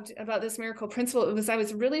loved about this miracle principle was I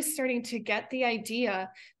was really starting to get the idea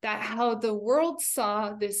that how the world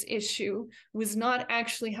saw this issue was not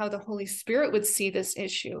actually how the Holy Spirit would see this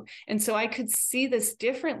issue. And so I could see this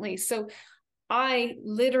differently. So I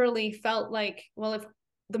literally felt like, well, if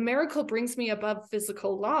the miracle brings me above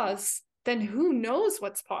physical laws, then who knows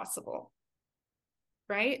what's possible,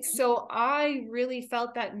 right? So I really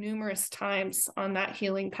felt that numerous times on that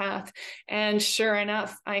healing path. And sure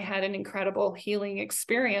enough, I had an incredible healing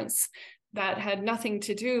experience that had nothing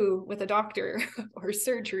to do with a doctor or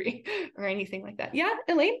surgery or anything like that. Yeah,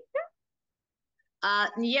 Elaine?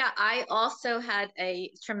 Yeah, I also had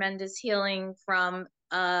a tremendous healing from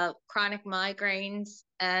chronic migraines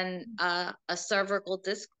and a cervical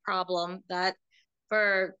disc problem that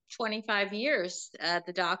for 25 years,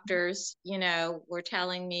 the doctors, were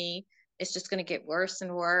telling me it's just going to get worse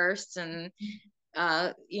and worse. And,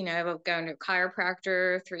 I'm going to a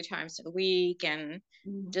chiropractor 3 times a week and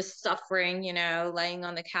just suffering, laying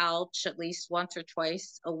on the couch at least once or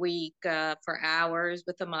twice a week for hours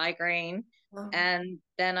with a migraine. Wow. And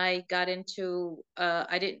then I got into,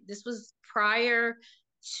 this was prior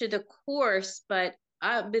to the course, but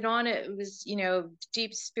I've been on it. It was,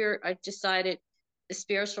 deep spirit. I decided the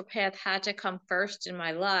spiritual path had to come first in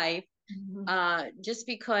my life, just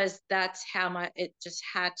because that's how it just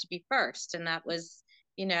had to be first. And that was,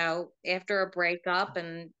 after a breakup,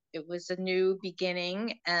 and it was a new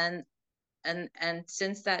beginning. And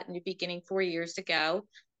since that new beginning 4 years ago,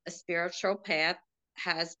 a spiritual path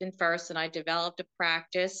has been first, and I developed a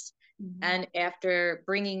practice. And after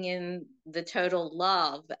bringing in the total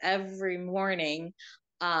love every morning,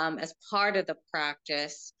 as part of the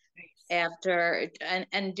practice, after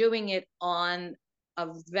and doing it on a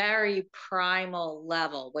very primal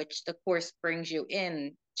level, which the course brings you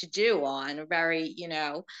in to do on a very,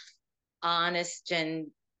 honest and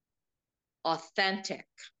authentic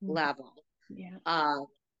level. Yeah.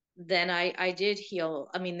 Then I did heal.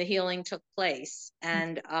 I mean, the healing took place,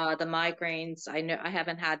 and the migraines, I know I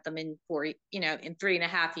haven't had them in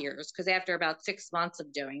 3.5 years, because after about 6 months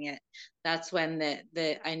of doing it, that's when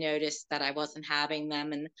I noticed that I wasn't having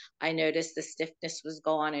them, and I noticed the stiffness was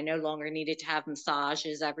gone. I no longer needed to have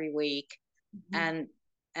massages every week. And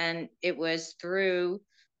it was through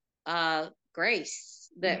grace,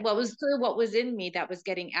 that what was in me that was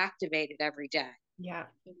getting activated every day. Yeah.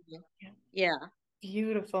 Yeah.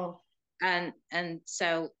 Beautiful. And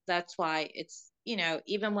so that's why it's,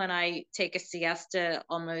 even when I take a siesta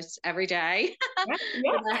almost every day,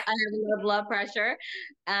 Yeah. I have low blood pressure,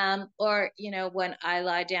 or when I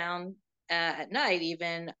lie down at night,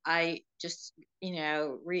 even I just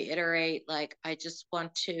reiterate, like, I just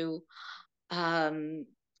want to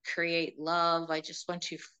create love. I just want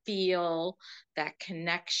to feel that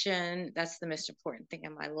connection. That's the most important thing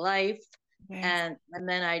in my life. Nice. And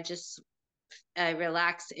then I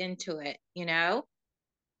relax into it,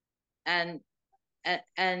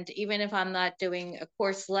 and even if I'm not doing a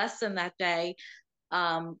course lesson that day,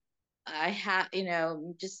 I have,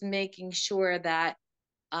 just making sure that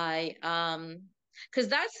I, because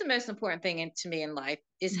that's the most important thing to me in life,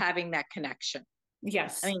 is having that connection.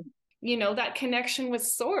 Yes. I mean, that connection with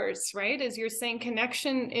source, right? As you're saying,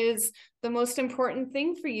 connection is the most important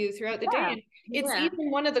thing for you throughout the day. And it's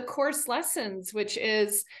even one of the course lessons, which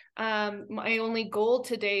is my only goal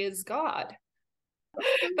today is God.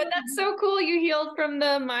 But that's so cool. You healed from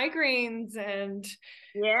the migraines and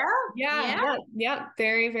yeah.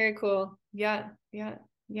 Very, very cool. Yeah.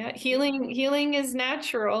 Healing is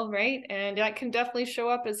natural, right? And that can definitely show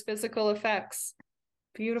up as physical effects.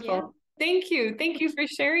 Beautiful. Yeah. Thank you for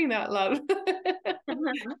sharing that, love.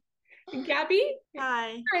 Gabby?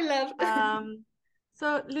 Hi. Hi, love.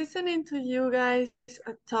 So listening to you guys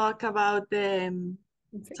talk about the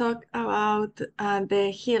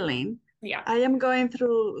healing. Yeah. I am going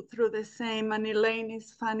through the same, and Elaine,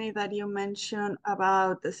 it's funny that you mentioned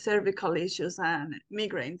about the cervical issues and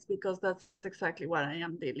migraines, because that's exactly what I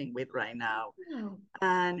am dealing with right now. Oh.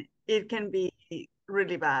 And it can be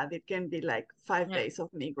really bad. It can be like 5 days of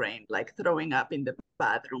migraine, like throwing up in the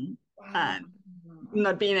bathroom and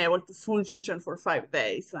not being able to function for 5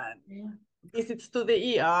 days, and visits to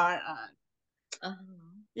the ER.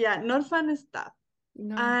 And not fun stuff.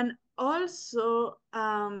 No. And also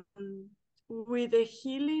with the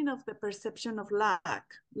healing of the perception of lack,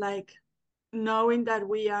 like knowing that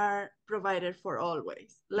we are provided for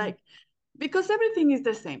always, like, because everything is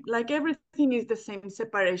the same, like everything is the same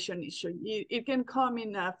separation issue. It can come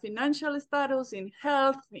in a financial status, in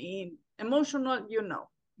health, in emotional,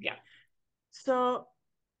 Yeah. So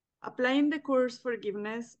applying the course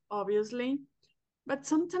forgiveness, obviously, but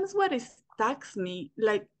sometimes what stacks me,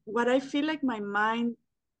 like what I feel like my mind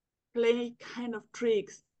play kind of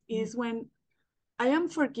tricks, is when I am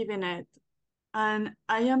forgiving it and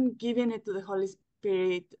I am giving it to the Holy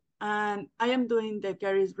Spirit, and I am doing the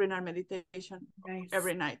Gary's Renard meditation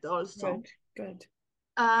every night also. Good.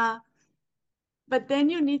 But then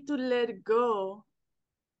you need to let go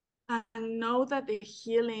and know that the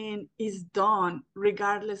healing is done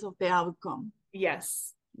regardless of the outcome.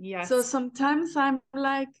 Yes. So sometimes I'm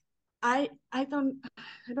like, I don't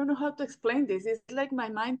know how to explain this. It's like my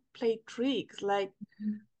mind play tricks, like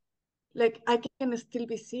I can still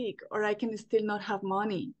be sick, or I can still not have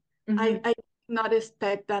money. I not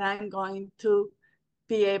expect that I'm going to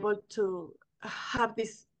be able to have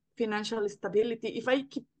this financial stability. If I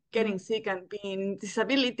keep getting sick and being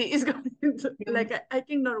disability, is going to like I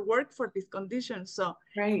cannot work for this condition. So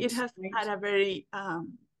it has had a very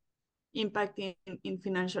impact in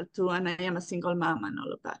financial too, and I am a single mom and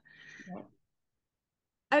all of that.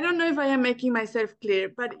 I don't know if I am making myself clear,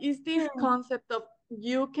 but is this concept of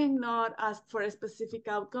you cannot ask for specific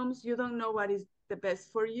outcomes. You don't know what is the best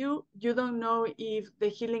for you. You don't know if the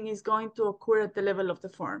healing is going to occur at the level of the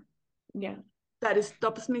form. Yeah. That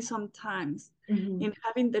stops me sometimes in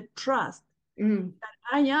having the trust that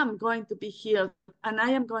I am going to be healed and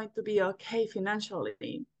I am going to be okay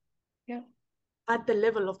financially at the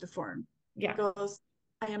level of the form. Because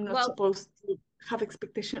I am not supposed to have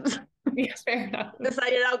expectations. Yes, fair enough.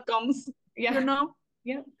 Desired outcomes.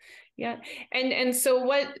 Yeah. And so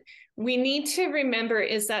what we need to remember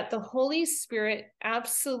is that the Holy Spirit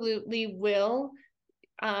absolutely will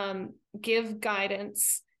give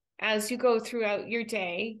guidance as you go throughout your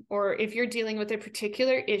day, or if you're dealing with a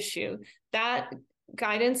particular issue, that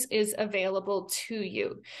guidance is available to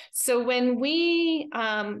you. So when we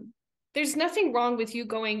there's nothing wrong with you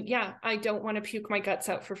going, yeah, I don't want to puke my guts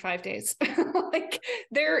out for 5 days. Like,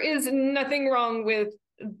 there is nothing wrong with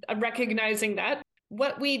recognizing that.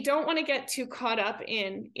 What we don't want to get too caught up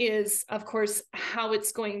in is, of course, how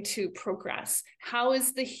it's going to progress. How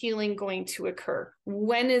is the healing going to occur?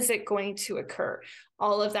 When is it going to occur?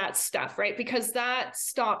 All of that stuff, right? Because that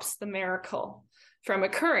stops the miracle from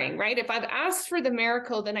occurring, right? If I've asked for the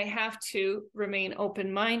miracle, then I have to remain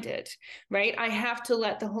open-minded, right? I have to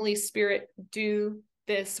let the Holy Spirit do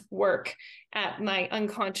this work at my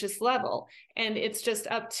unconscious level. And it's just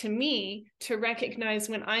up to me to recognize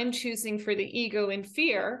when I'm choosing for the ego and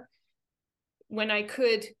fear, when I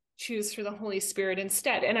could choose for the Holy Spirit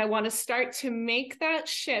instead. And I want to start to make that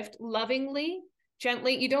shift lovingly,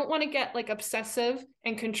 gently. You don't want to get like obsessive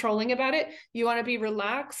and controlling about it. You want to be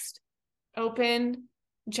relaxed, open,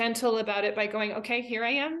 gentle about it by going, okay, here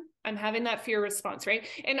I am. I'm having that fear response, right?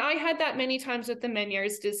 And I had that many times with the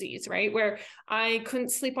Meniere's disease, right? Where I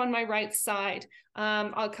couldn't sleep on my right side.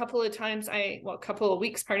 A couple of times a couple of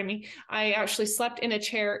weeks, pardon me, I actually slept in a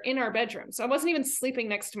chair in our bedroom. So I wasn't even sleeping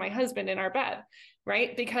next to my husband in our bed,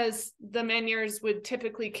 right? Because the Meniere's would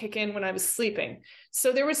typically kick in when I was sleeping.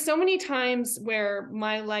 So there were so many times where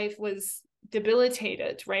my life was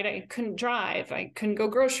debilitated, right? I couldn't drive, I couldn't go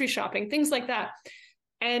grocery shopping, things like that.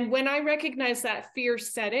 And when I recognized that fear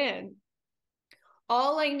set in,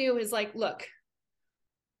 all I knew is like, look,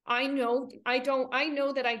 I know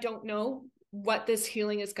that I don't know what this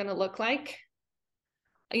healing is going to look like.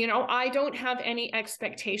 You know, I don't have any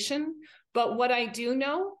expectation, but what I do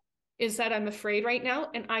know is that I'm afraid right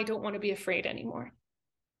now, and I don't want to be afraid anymore.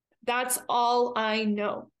 That's all I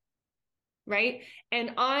know. Right.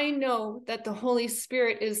 And I know that the Holy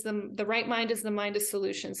Spirit is the right mind is the mind of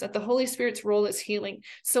solutions, that the Holy Spirit's role is healing.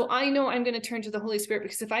 So I know I'm going to turn to the Holy Spirit,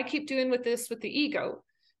 because if I keep doing with the ego,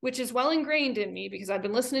 which is well ingrained in me because I've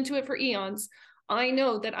been listening to it for eons, I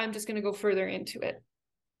know that I'm just going to go further into it.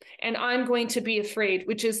 And I'm going to be afraid,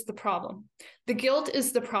 which is the problem. The guilt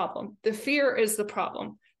is the problem. The fear is the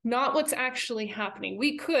problem, not what's actually happening.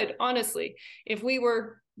 We could, honestly, if we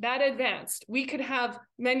were that advanced, we could have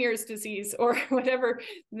Meniere's disease or whatever,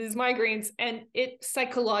 these migraines, and it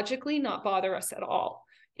psychologically not bother us at all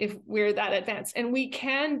if we're that advanced. And we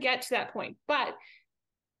can get to that point, but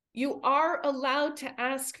you are allowed to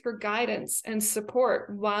ask for guidance and support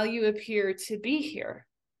while you appear to be here.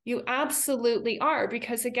 You absolutely are,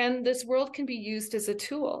 because again, this world can be used as a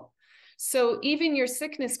tool. So even your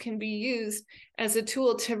sickness can be used as a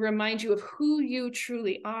tool to remind you of who you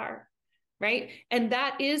truly are. Right. And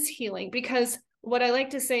that is healing, because what I like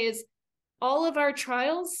to say is all of our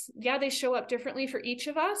trials, yeah, they show up differently for each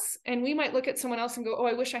of us. And we might look at someone else and go, oh,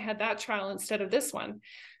 I wish I had that trial instead of this one.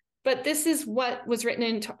 But this is what was written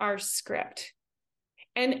into our script.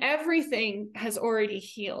 And everything has already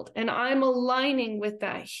healed. And I'm aligning with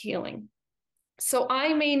that healing. So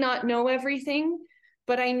I may not know everything,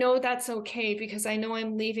 but I know that's okay, because I know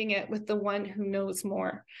I'm leaving it with the one who knows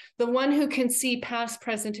more, the one who can see past,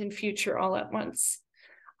 present, and future all at once.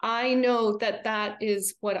 I know that that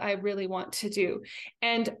is what I really want to do.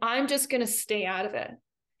 And I'm just going to stay out of it.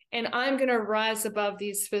 And I'm going to rise above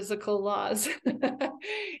these physical laws.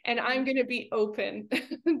 And I'm going to be open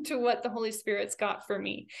to what the Holy Spirit's got for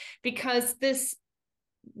me, because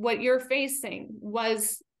what you're facing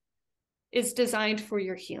is designed for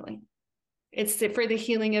your healing. It's for the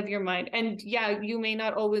healing of your mind. And yeah, you may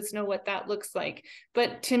not always know what that looks like,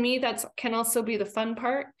 but to me, that can also be the fun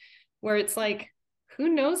part, where it's like, who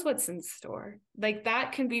knows what's in store? Like,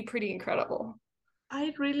 that can be pretty incredible.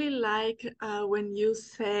 I really like when you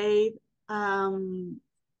say, don't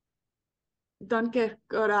get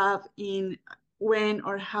caught up in when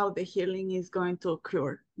or how the healing is going to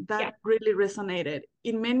occur. That really resonated.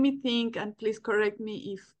 It made me think, and please correct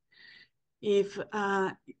me if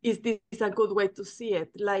is this a good way to see it,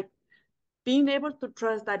 like being able to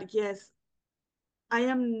trust that, yes, I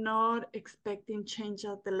am not expecting change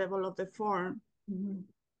at the level of the form,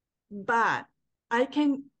 but I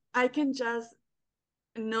can just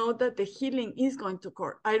know that the healing is going to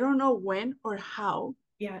occur. I don't know when or how,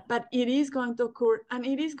 but it is going to occur, and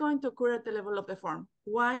it is going to occur at the level of the form.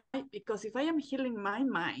 Why? Because if I am healing my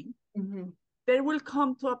mind, there will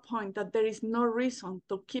come to a point that there is no reason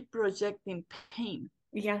to keep projecting pain.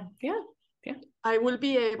 I will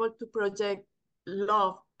be able to project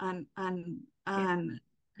love and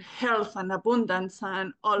health and abundance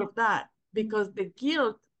and all of that, because the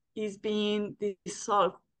guilt is being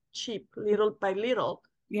dissolved cheap little by little.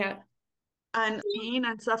 And pain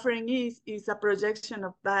and suffering is a projection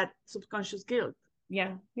of that subconscious guilt.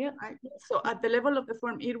 Right? So at the level of the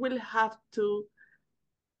form, it will have to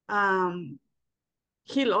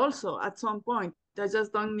heal also at some point. I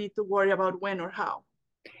just don't need to worry about when or how.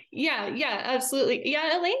 Absolutely.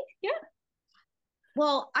 Elaine?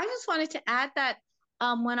 Well, I just wanted to add that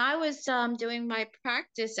when I was doing my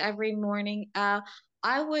practice every morning, I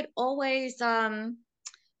would always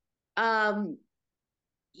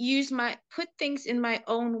put things in my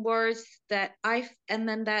own words and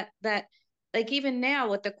then that like even now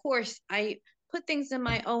with the course, I put things in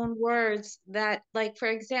my own words that, like, for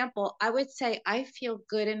example, I would say, I feel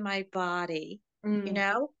good in my body. you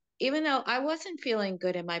know, even though I wasn't feeling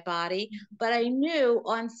good in my body, but I knew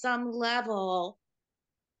on some level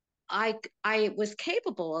I was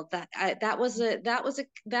capable of that. That was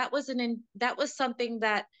something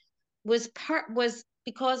that was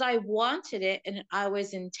because I wanted it and I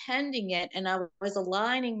was intending it and I was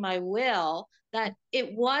aligning my will, that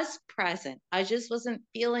it was present. I just wasn't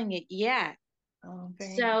feeling it yet. Oh,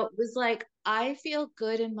 So it was like, I feel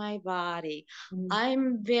good in my body. Mm.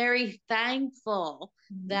 I'm very thankful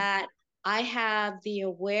Mm. that I have the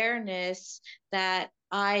awareness that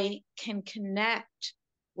I can connect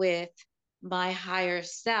with my higher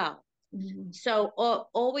self. Mm. So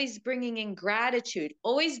always bringing in gratitude,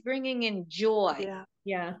 always bringing in joy. Yeah.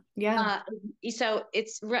 Yeah. Yeah. So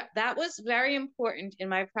that was very important in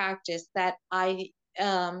my practice, that I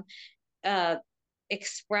uh,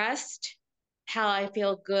 expressed how I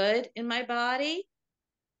feel good in my body.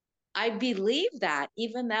 I believe that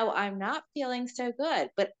even though I'm not feeling so good,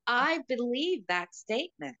 but I believe that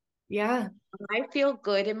statement. Yeah. I feel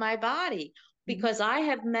good in my body Mhm. because I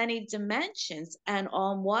have many dimensions. And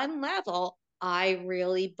on one level, I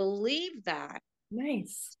really believe that.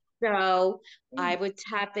 Nice. So I Mm. would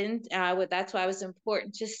tap in, that's why it was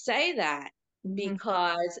important to say that, Mhm.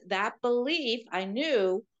 because that belief I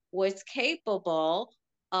knew was capable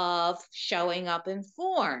of showing up in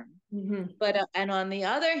form. Mhm. But and on the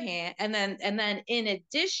other hand, and then in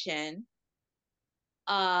addition,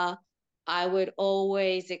 uh, I would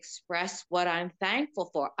always express what I'm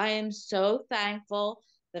thankful for. I am so thankful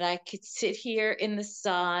that I could sit here in the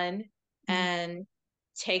sun Mhm. and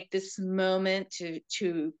take this moment to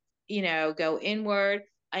go inward.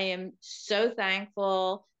 I am so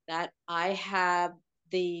thankful that I have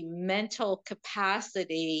the mental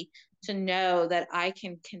capacity to know that I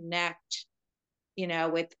can connect,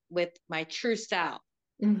 with my true self.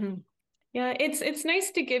 Mhm. Yeah, it's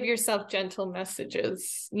nice to give yourself gentle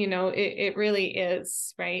messages. It really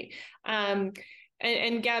is, right?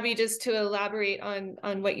 And Gabby, just to elaborate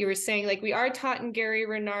on what you were saying, like we are taught in Gary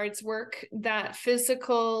Renard's work that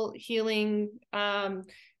physical healing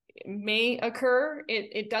may occur.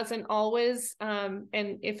 It doesn't always,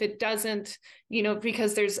 and if it doesn't,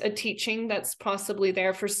 because there's a teaching that's possibly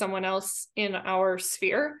there for someone else in our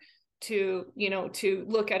sphere to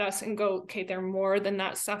look at us and go, okay, they're more than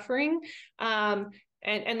that suffering. And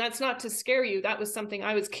that's not to scare you. That was something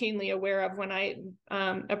I was keenly aware of when I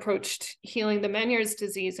approached healing the Meniere's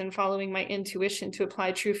disease and following my intuition to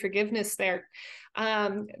apply true forgiveness there.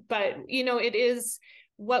 But it is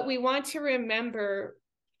what we want to remember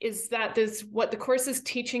is that what the course is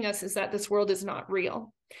teaching us is that this world is not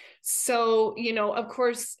real. So, of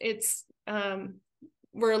course, it's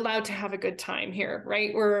we're allowed to have a good time here,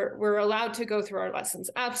 right? We're allowed to go through our lessons.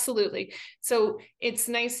 Absolutely. So it's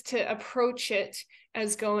nice to approach it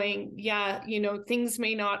as going, yeah, things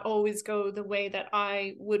may not always go the way that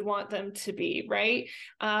I would want them to be, right?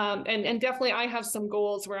 And definitely I have some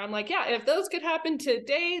goals where I'm like, yeah, if those could happen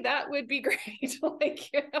today, that would be great.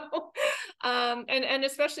 And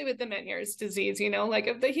especially with the Meniere's disease, like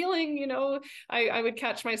if the healing, I would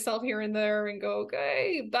catch myself here and there and go,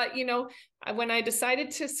 okay. But, when I decided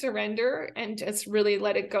to surrender and just really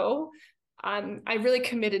let it go, I really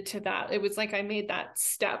committed to that. It was like I made that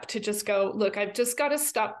step to just go, look, I've just got to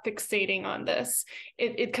stop fixating on this,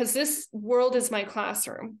 because this world is my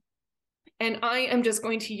classroom. And I am just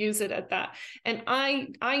going to use it at that. And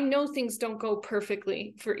I know things don't go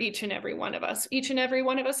perfectly for each and every one of us. Each and every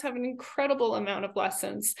one of us have an incredible amount of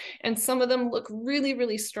lessons, and some of them look really,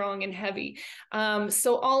 really strong and heavy.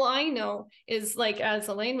 So all I know is, like, as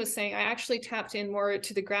Elaine was saying, I actually tapped in more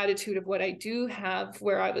to the gratitude of what I do have,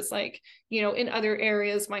 where I was like, in other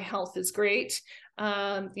areas, my health is great.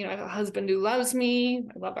 I have a husband who loves me.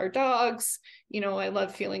 I love our dogs. I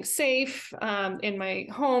love feeling safe in my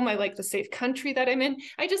home. I like the safe country that I'm in.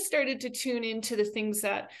 I just started to tune into the things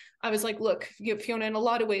that I was like, look, Fiona, in a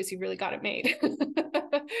lot of ways, you really got it made.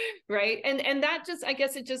 Right. And that just, I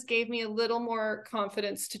guess it just gave me a little more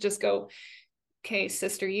confidence to just go, okay,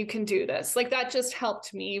 sister, you can do this. Like that just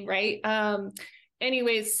helped me. Right.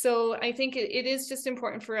 Anyways, so I think it is just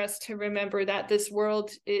important for us to remember that this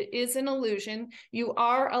world is an illusion. You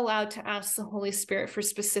are allowed to ask the Holy Spirit for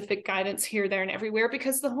specific guidance here, there, and everywhere,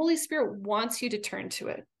 because the Holy Spirit wants you to turn to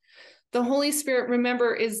it. The Holy Spirit,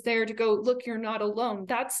 remember, is there to go, look, you're not alone.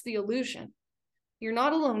 That's the illusion. You're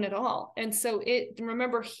not alone at all. And so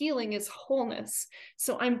remember, healing is wholeness.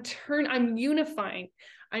 So I'm unifying,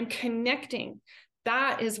 I'm connecting.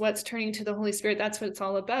 That is what's turning to the Holy Spirit. That's what it's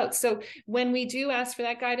all about. So when we do ask for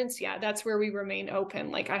that guidance, yeah, that's where we remain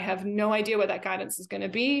open. Like I have no idea what that guidance is going to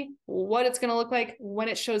be, what it's going to look like when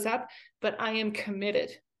it shows up, but I am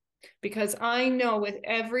committed because I know with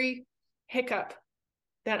every hiccup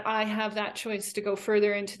that I have that choice to go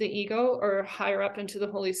further into the ego or higher up into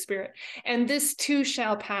the Holy Spirit. And this too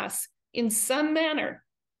shall pass in some manner.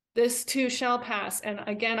 This too shall pass. And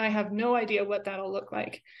again, I have no idea what that'll look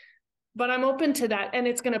like, but I'm open to that. And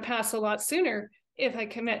it's going to pass a lot sooner if I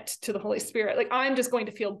commit to the Holy Spirit. Like, I'm just going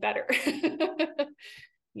to feel better.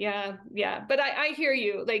 Yeah. But I hear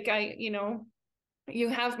you. Like, you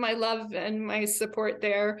have my love and my support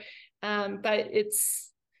there. But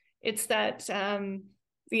it's that,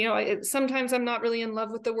 sometimes I'm not really in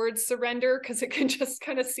love with the word surrender, because it can just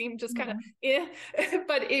kind of seem just kind of,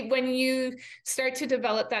 but when you start to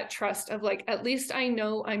develop that trust of like, at least I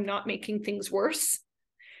know I'm not making things worse,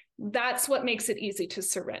 that's what makes it easy to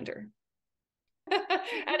surrender.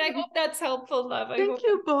 And I hope that's helpful, love. Thank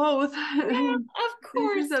you both. Yeah, of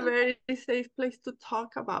course. This is a very safe place to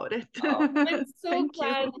talk about it. Oh, I'm so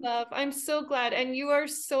glad, you. love. I'm so glad. And you are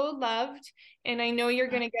so loved. And I know you're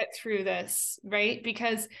going to get through this, right?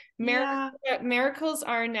 Because miracles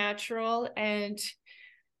are natural, and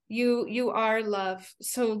you are love.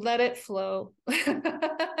 So let it flow.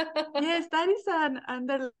 Yes, that is an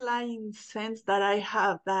underlying sense that I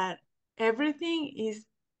have, that everything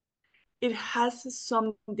it has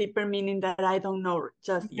some deeper meaning that I don't know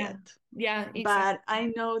just yet. Yeah, exactly. But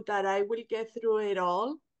I know that I will get through it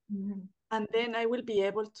all, and then I will be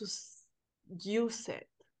able to use it.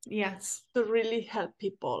 Yes. To really help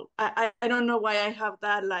people. I don't know why I have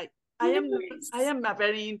that. Like, I am a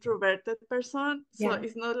very introverted person, so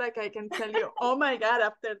it's not like I can tell you, oh my God,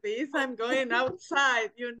 after this I'm going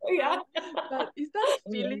outside, Yeah. But is that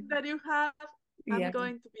a feeling that you have? I'm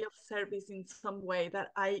going to be of service in some way that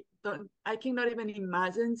I cannot even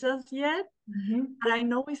imagine just yet. But I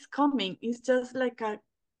know it's coming. It's just like a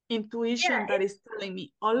intuition that is telling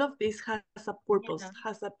me all of this has a purpose,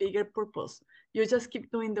 has a bigger purpose. You just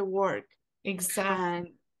keep doing the work.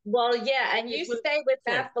 Exactly. And you stay with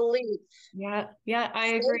that belief. I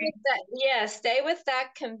agree. Stay with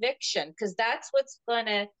that conviction, because that's what's going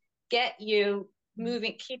to get you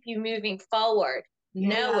moving, keep you moving forward.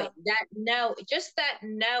 Knowing that, that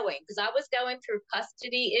knowing, because I was going through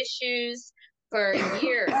custody issues for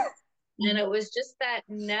years, and it was just that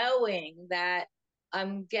knowing that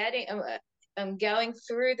I'm going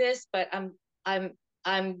through this, but I'm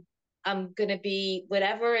going to be,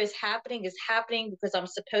 whatever is happening because I'm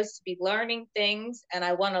supposed to be learning things, and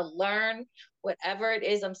I want to learn whatever it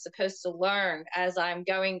is I'm supposed to learn as I'm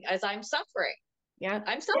suffering.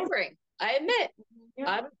 I'm suffering. I admit,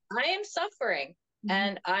 I am suffering.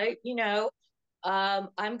 And I'm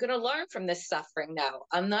going to learn from this suffering now.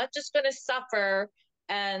 I'm not just going to suffer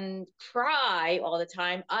and cry all the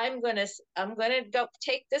time. I'm going to go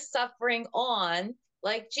take this suffering on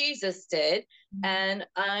like Jesus did. And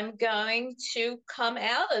I'm going to come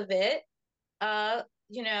out of it,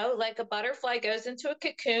 like a butterfly goes into a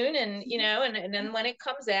cocoon, and, and then when it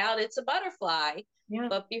comes out, it's a butterfly.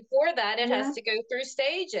 But before that, it has to go through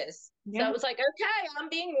stages. So it was like, okay, I'm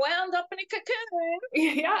being wound up in a cocoon. But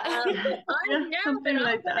I know that I'm going to come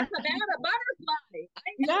out a butterfly.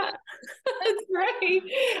 I know. That's right.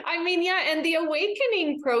 I mean, and the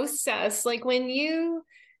awakening process, like when you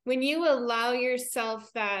allow yourself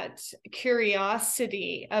that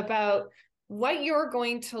curiosity about what you're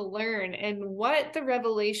going to learn and what the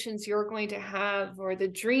revelations you're going to have, or the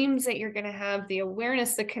dreams that you're going to have, the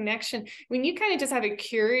awareness, the connection, when you kind of just have a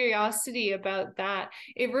curiosity about that,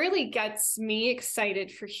 it really gets me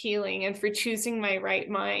excited for healing and for choosing my right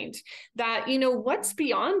mind. That, what's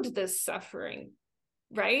beyond this suffering,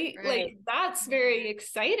 right? Like, that's very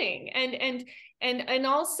exciting. And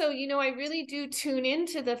also, I really do tune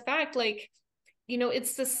into the fact, like,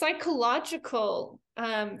 it's the psychological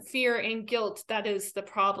fear and guilt that is the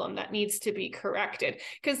problem that needs to be corrected.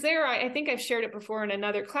 Because I think I've shared it before in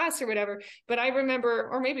another class or whatever, but I remember,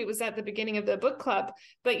 or maybe it was at the beginning of the book club,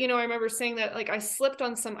 but I remember saying that, like, I slipped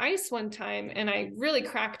on some ice one time and I really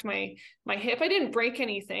cracked my hip. I didn't break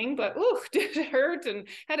anything, but did it hurt, and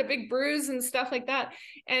had a big bruise and stuff like that.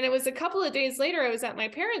 And it was a couple of days later, I was at my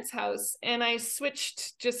parents' house, and I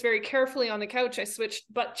switched, just very carefully on the couch, I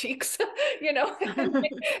switched butt cheeks, and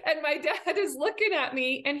my dad is looking at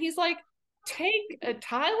me and he's like, take a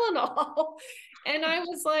Tylenol. And I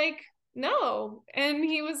was like, no. And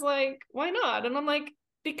he was like, why not? And I'm like,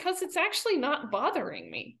 because it's actually not bothering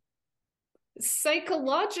me.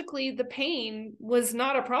 Psychologically, the pain was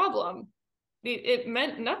not a problem. It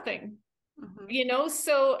meant nothing,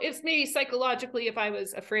 so it's maybe psychologically, if I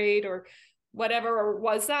was afraid or whatever, or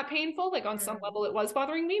was that painful, like on some level it was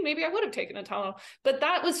bothering me, maybe I would have taken a Tylenol. But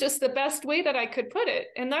that was just the best way that I could put it.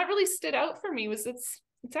 And that really stood out for me, was it's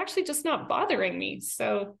actually just not bothering me.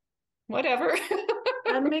 So whatever.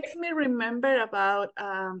 That makes me remember about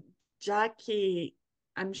Jackie.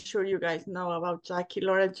 I'm sure you guys know about Jackie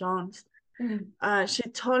Laura Jones. She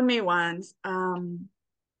told me once,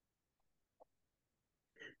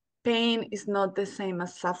 pain is not the same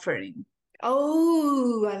as suffering.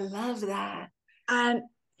 Oh, I love that. And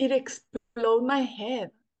it exploded my head.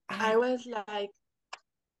 I was like,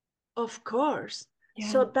 of course. Yeah.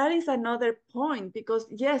 So that is another point, because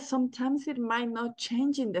yes, sometimes it might not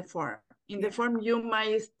change in the form. In the form, you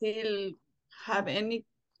might still have any,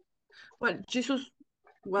 well, Jesus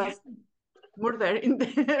was murdered in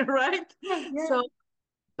there, right? So,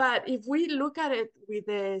 but if we look at it with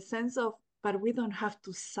the sense of, but we don't have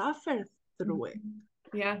to suffer through it.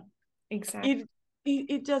 Yeah, exactly.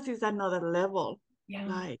 It just is another level. Yeah.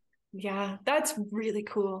 Like, yeah, that's really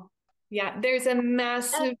cool. Yeah, there's a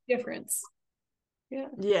massive difference. Yeah.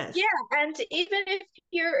 yes. Yeah, and even if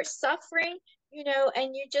you're suffering,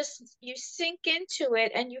 and you sink into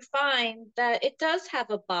it and you find that it does have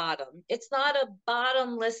a bottom. It's not a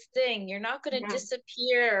bottomless thing. You're not going to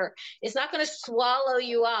disappear. It's not going to swallow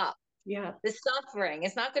you up. Yeah. The suffering,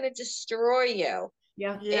 it's not going to destroy you.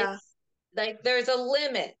 Yeah. It's like there's a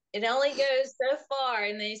limit. It only goes so far,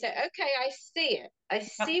 and then you say, okay, I see it. I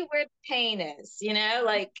see where the pain is,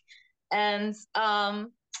 and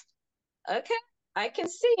okay, I can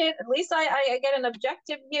see it. At least I get an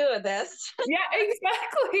objective view of this. Yeah,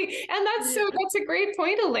 exactly. And that's a great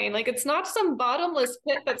point, Elaine. Like, it's not some bottomless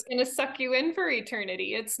pit that's going to suck you in for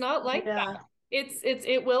eternity. It's not like that.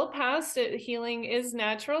 It will pass. Healing is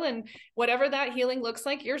natural, and whatever that healing looks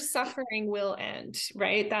like, your suffering will end,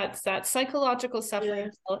 right? That psychological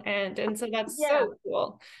suffering will end. And so that's so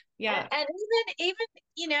cool. Yeah. And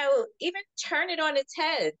even turn it on its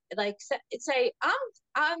head. Like say,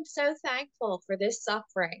 I'm so thankful for this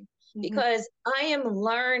suffering because I am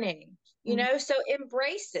learning, so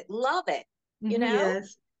embrace it, love it,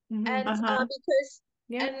 Yes. and because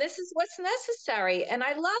and this is what's necessary, and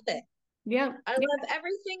I love it. Yeah. I love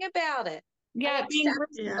everything about it. Yeah.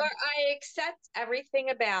 I accept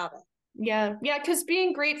everything about it. Yeah. Yeah. Because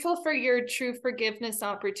being grateful for your true forgiveness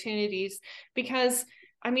opportunities, because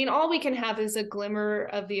I mean, all we can have is a glimmer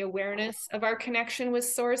of the awareness of our connection with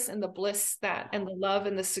source and the bliss and the love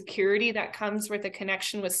and the security that comes with a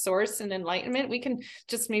connection with source and enlightenment. We can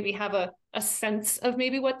just maybe have a sense of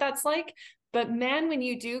maybe what that's like. But man, when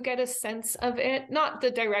you do get a sense of it, not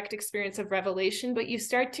the direct experience of revelation, but you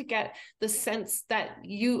start to get the sense that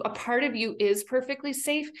a part of you is perfectly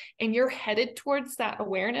safe and you're headed towards that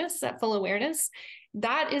awareness, that full awareness,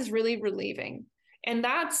 that is really relieving. And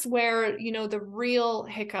that's where, the real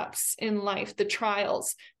hiccups in life, the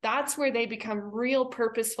trials, that's where they become real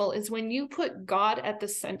purposeful, is when you put God at the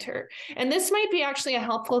center. And this might be actually a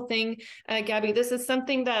helpful thing, Gabby. This is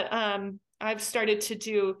something that I've started to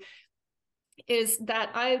do, is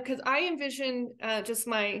that because I envision just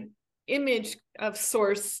my image of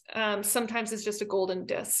source sometimes is just a golden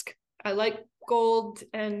disc. I like gold,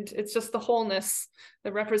 and it's just the wholeness,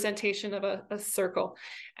 the representation of a circle.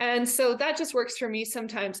 And so that just works for me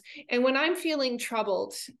sometimes. And when I'm feeling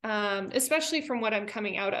troubled, especially from what I'm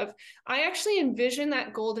coming out of, I actually envision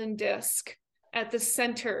that golden disc at the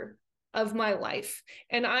center of my life.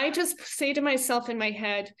 And I just say to myself in my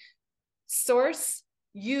head, source,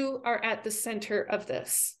 you are at the center of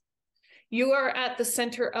this. You are at the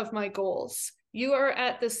center of my goals. You are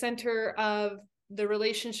at the center of the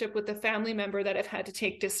relationship with the family member that I've had to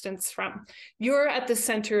take distance from. You're at the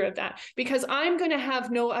center of that, because I'm going to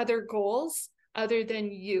have no other goals other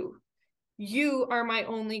than you. You are my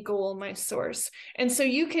only goal, my source. And so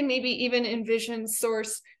you can maybe even envision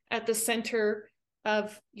source at the center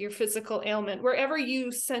of your physical ailment, wherever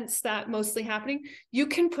you sense that mostly happening. You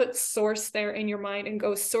can put source there in your mind and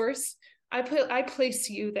go, source, I place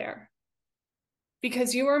you there,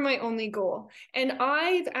 because you are my only goal. And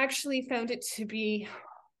I've actually found it to be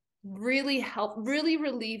really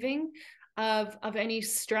relieving of any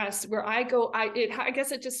stress, where I go, I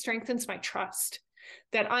guess it just strengthens my trust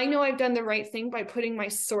that I know I've done the right thing by putting my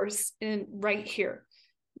source in right here,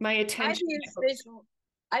 my attention.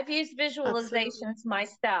 I've used visualizations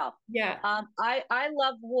myself. Yeah. I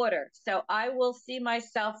love water, so I will see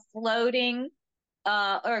myself floating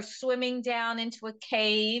or swimming down into a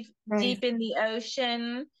cave deep in the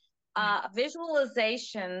ocean.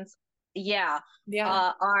 Visualizations,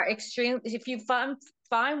 are extreme. If you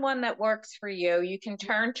find one that works for you, you can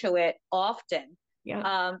turn to it often.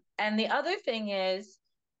 And the other thing is,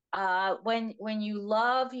 when you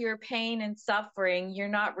love your pain and suffering, you're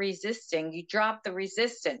not resisting. You drop the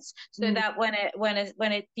resistance, so that when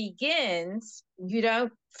it begins, you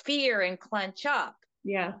don't fear and clench up.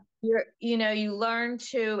 you learn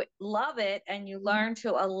to love it and you learn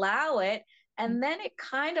to allow it. And then it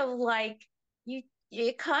kind of like,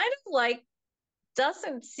 it kind of like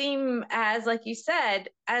doesn't seem as, like you said,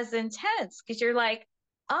 as intense, because you're like,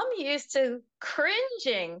 I'm used to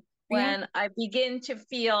cringing when I begin to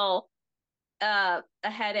feel a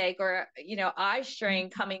headache or eye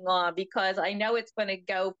strain coming on, because I know it's going to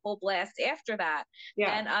go full blast after that.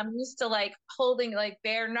 And I'm used to like holding like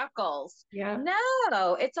bare knuckles.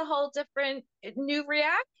 No, it's a whole different new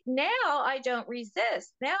react. Now I don't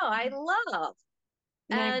resist. Now I love.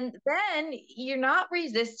 And then you're not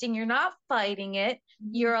resisting, you're not fighting it,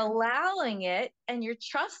 you're allowing it, and you're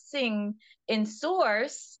trusting in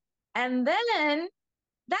source. And then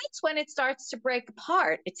that's when it starts to break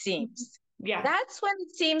apart, it seems. That's when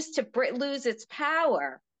it seems to lose its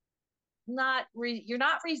power. You're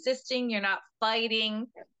not resisting, you're not fighting.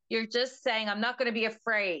 You're just saying, I'm not going to be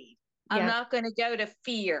afraid. I'm not going to go to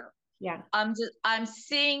fear. I'm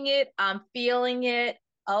seeing it, I'm feeling it.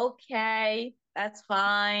 Okay, that's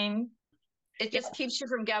fine. It just keeps you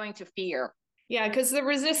from going to fear. Yeah, because the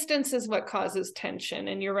resistance is what causes tension.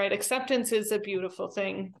 And you're right. Acceptance is a beautiful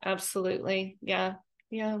thing. Absolutely. Yeah.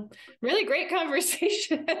 Yeah. Really great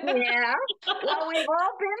conversation. Yeah. Well, we've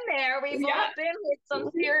all been there. We've all been with some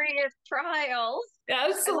serious trials.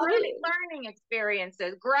 Absolutely. Learning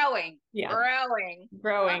experiences, growing.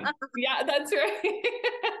 Growing. Yeah, that's right.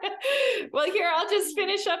 Well, here, I'll just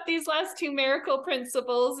finish up these last two miracle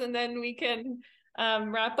principles and then we can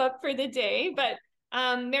wrap up for the day. But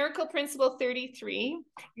miracle principle 33,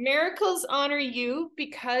 miracles honor you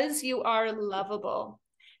because you are lovable.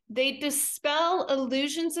 They dispel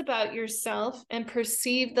illusions about yourself and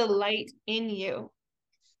perceive the light in you.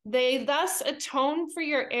 They thus atone for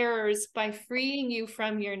your errors by freeing you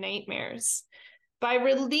from your nightmares. By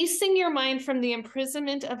releasing your mind from the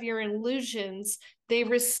imprisonment of your illusions, they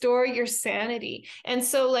restore your sanity. And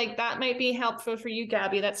so like that might be helpful for you,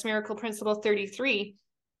 Gabby. That's miracle principle 33.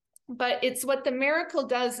 But it's what the miracle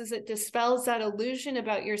does is it dispels that illusion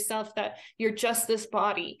about yourself that you're just this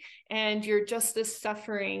body and you're just this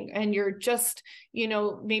suffering and you're just,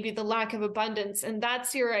 maybe the lack of abundance. And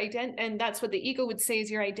that's your identity. And that's what the ego would say is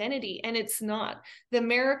your identity. And it's not. The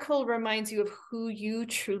miracle reminds you of who you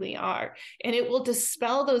truly are. And it will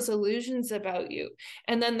dispel those illusions about you.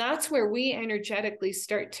 And then that's where we energetically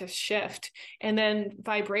start to shift. And then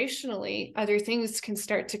vibrationally, other things can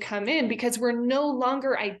start to come in because we're no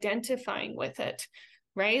longer identifying with it,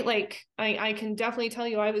 right? Like I can definitely tell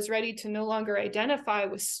you, I was ready to no longer identify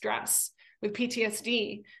with stress, with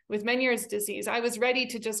PTSD, with Meniere's disease. I was ready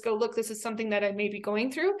to just go, look, this is something that I may be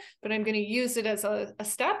going through, but I'm going to use it as a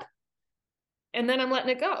step. And then I'm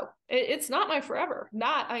letting it go. It's not my forever.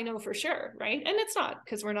 That I know for sure, right? And it's not,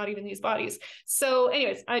 because we're not even these bodies. So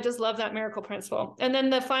anyways, I just love that miracle principle. And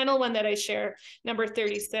then the final one that I share, number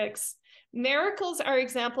 36, miracles are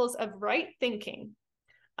examples of right thinking,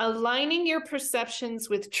 aligning your perceptions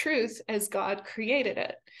with truth as God created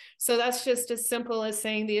it. So that's just as simple as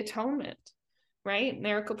saying the atonement, right?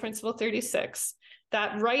 Miracle principle 36.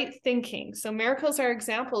 That right thinking. So miracles are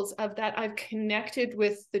examples of that. I've connected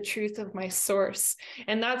with the truth of my source.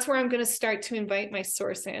 And that's where I'm going to start to invite my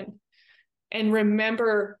source in. And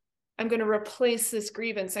remember, I'm going to replace this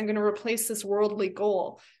grievance. I'm going to replace this worldly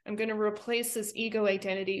goal. I'm going to replace this ego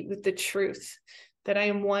identity with the truth that I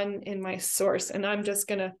am one in my source. And I'm just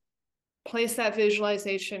going to place that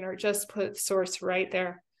visualization or just put source right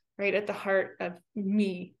there, right at the heart of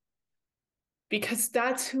me. Because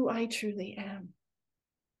that's who I truly am.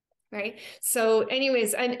 Right. So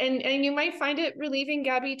anyways, and you might find it relieving,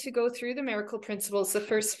 Gabby, to go through the miracle principles, the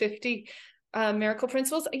first 50 miracle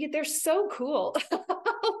principles. They're so cool.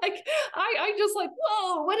 Like I just like,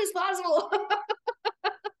 whoa, what is possible?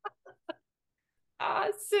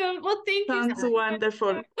 Awesome. Well, thank you. Sounds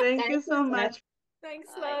wonderful. Thank you so much. Thanks,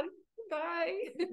 love. Bye.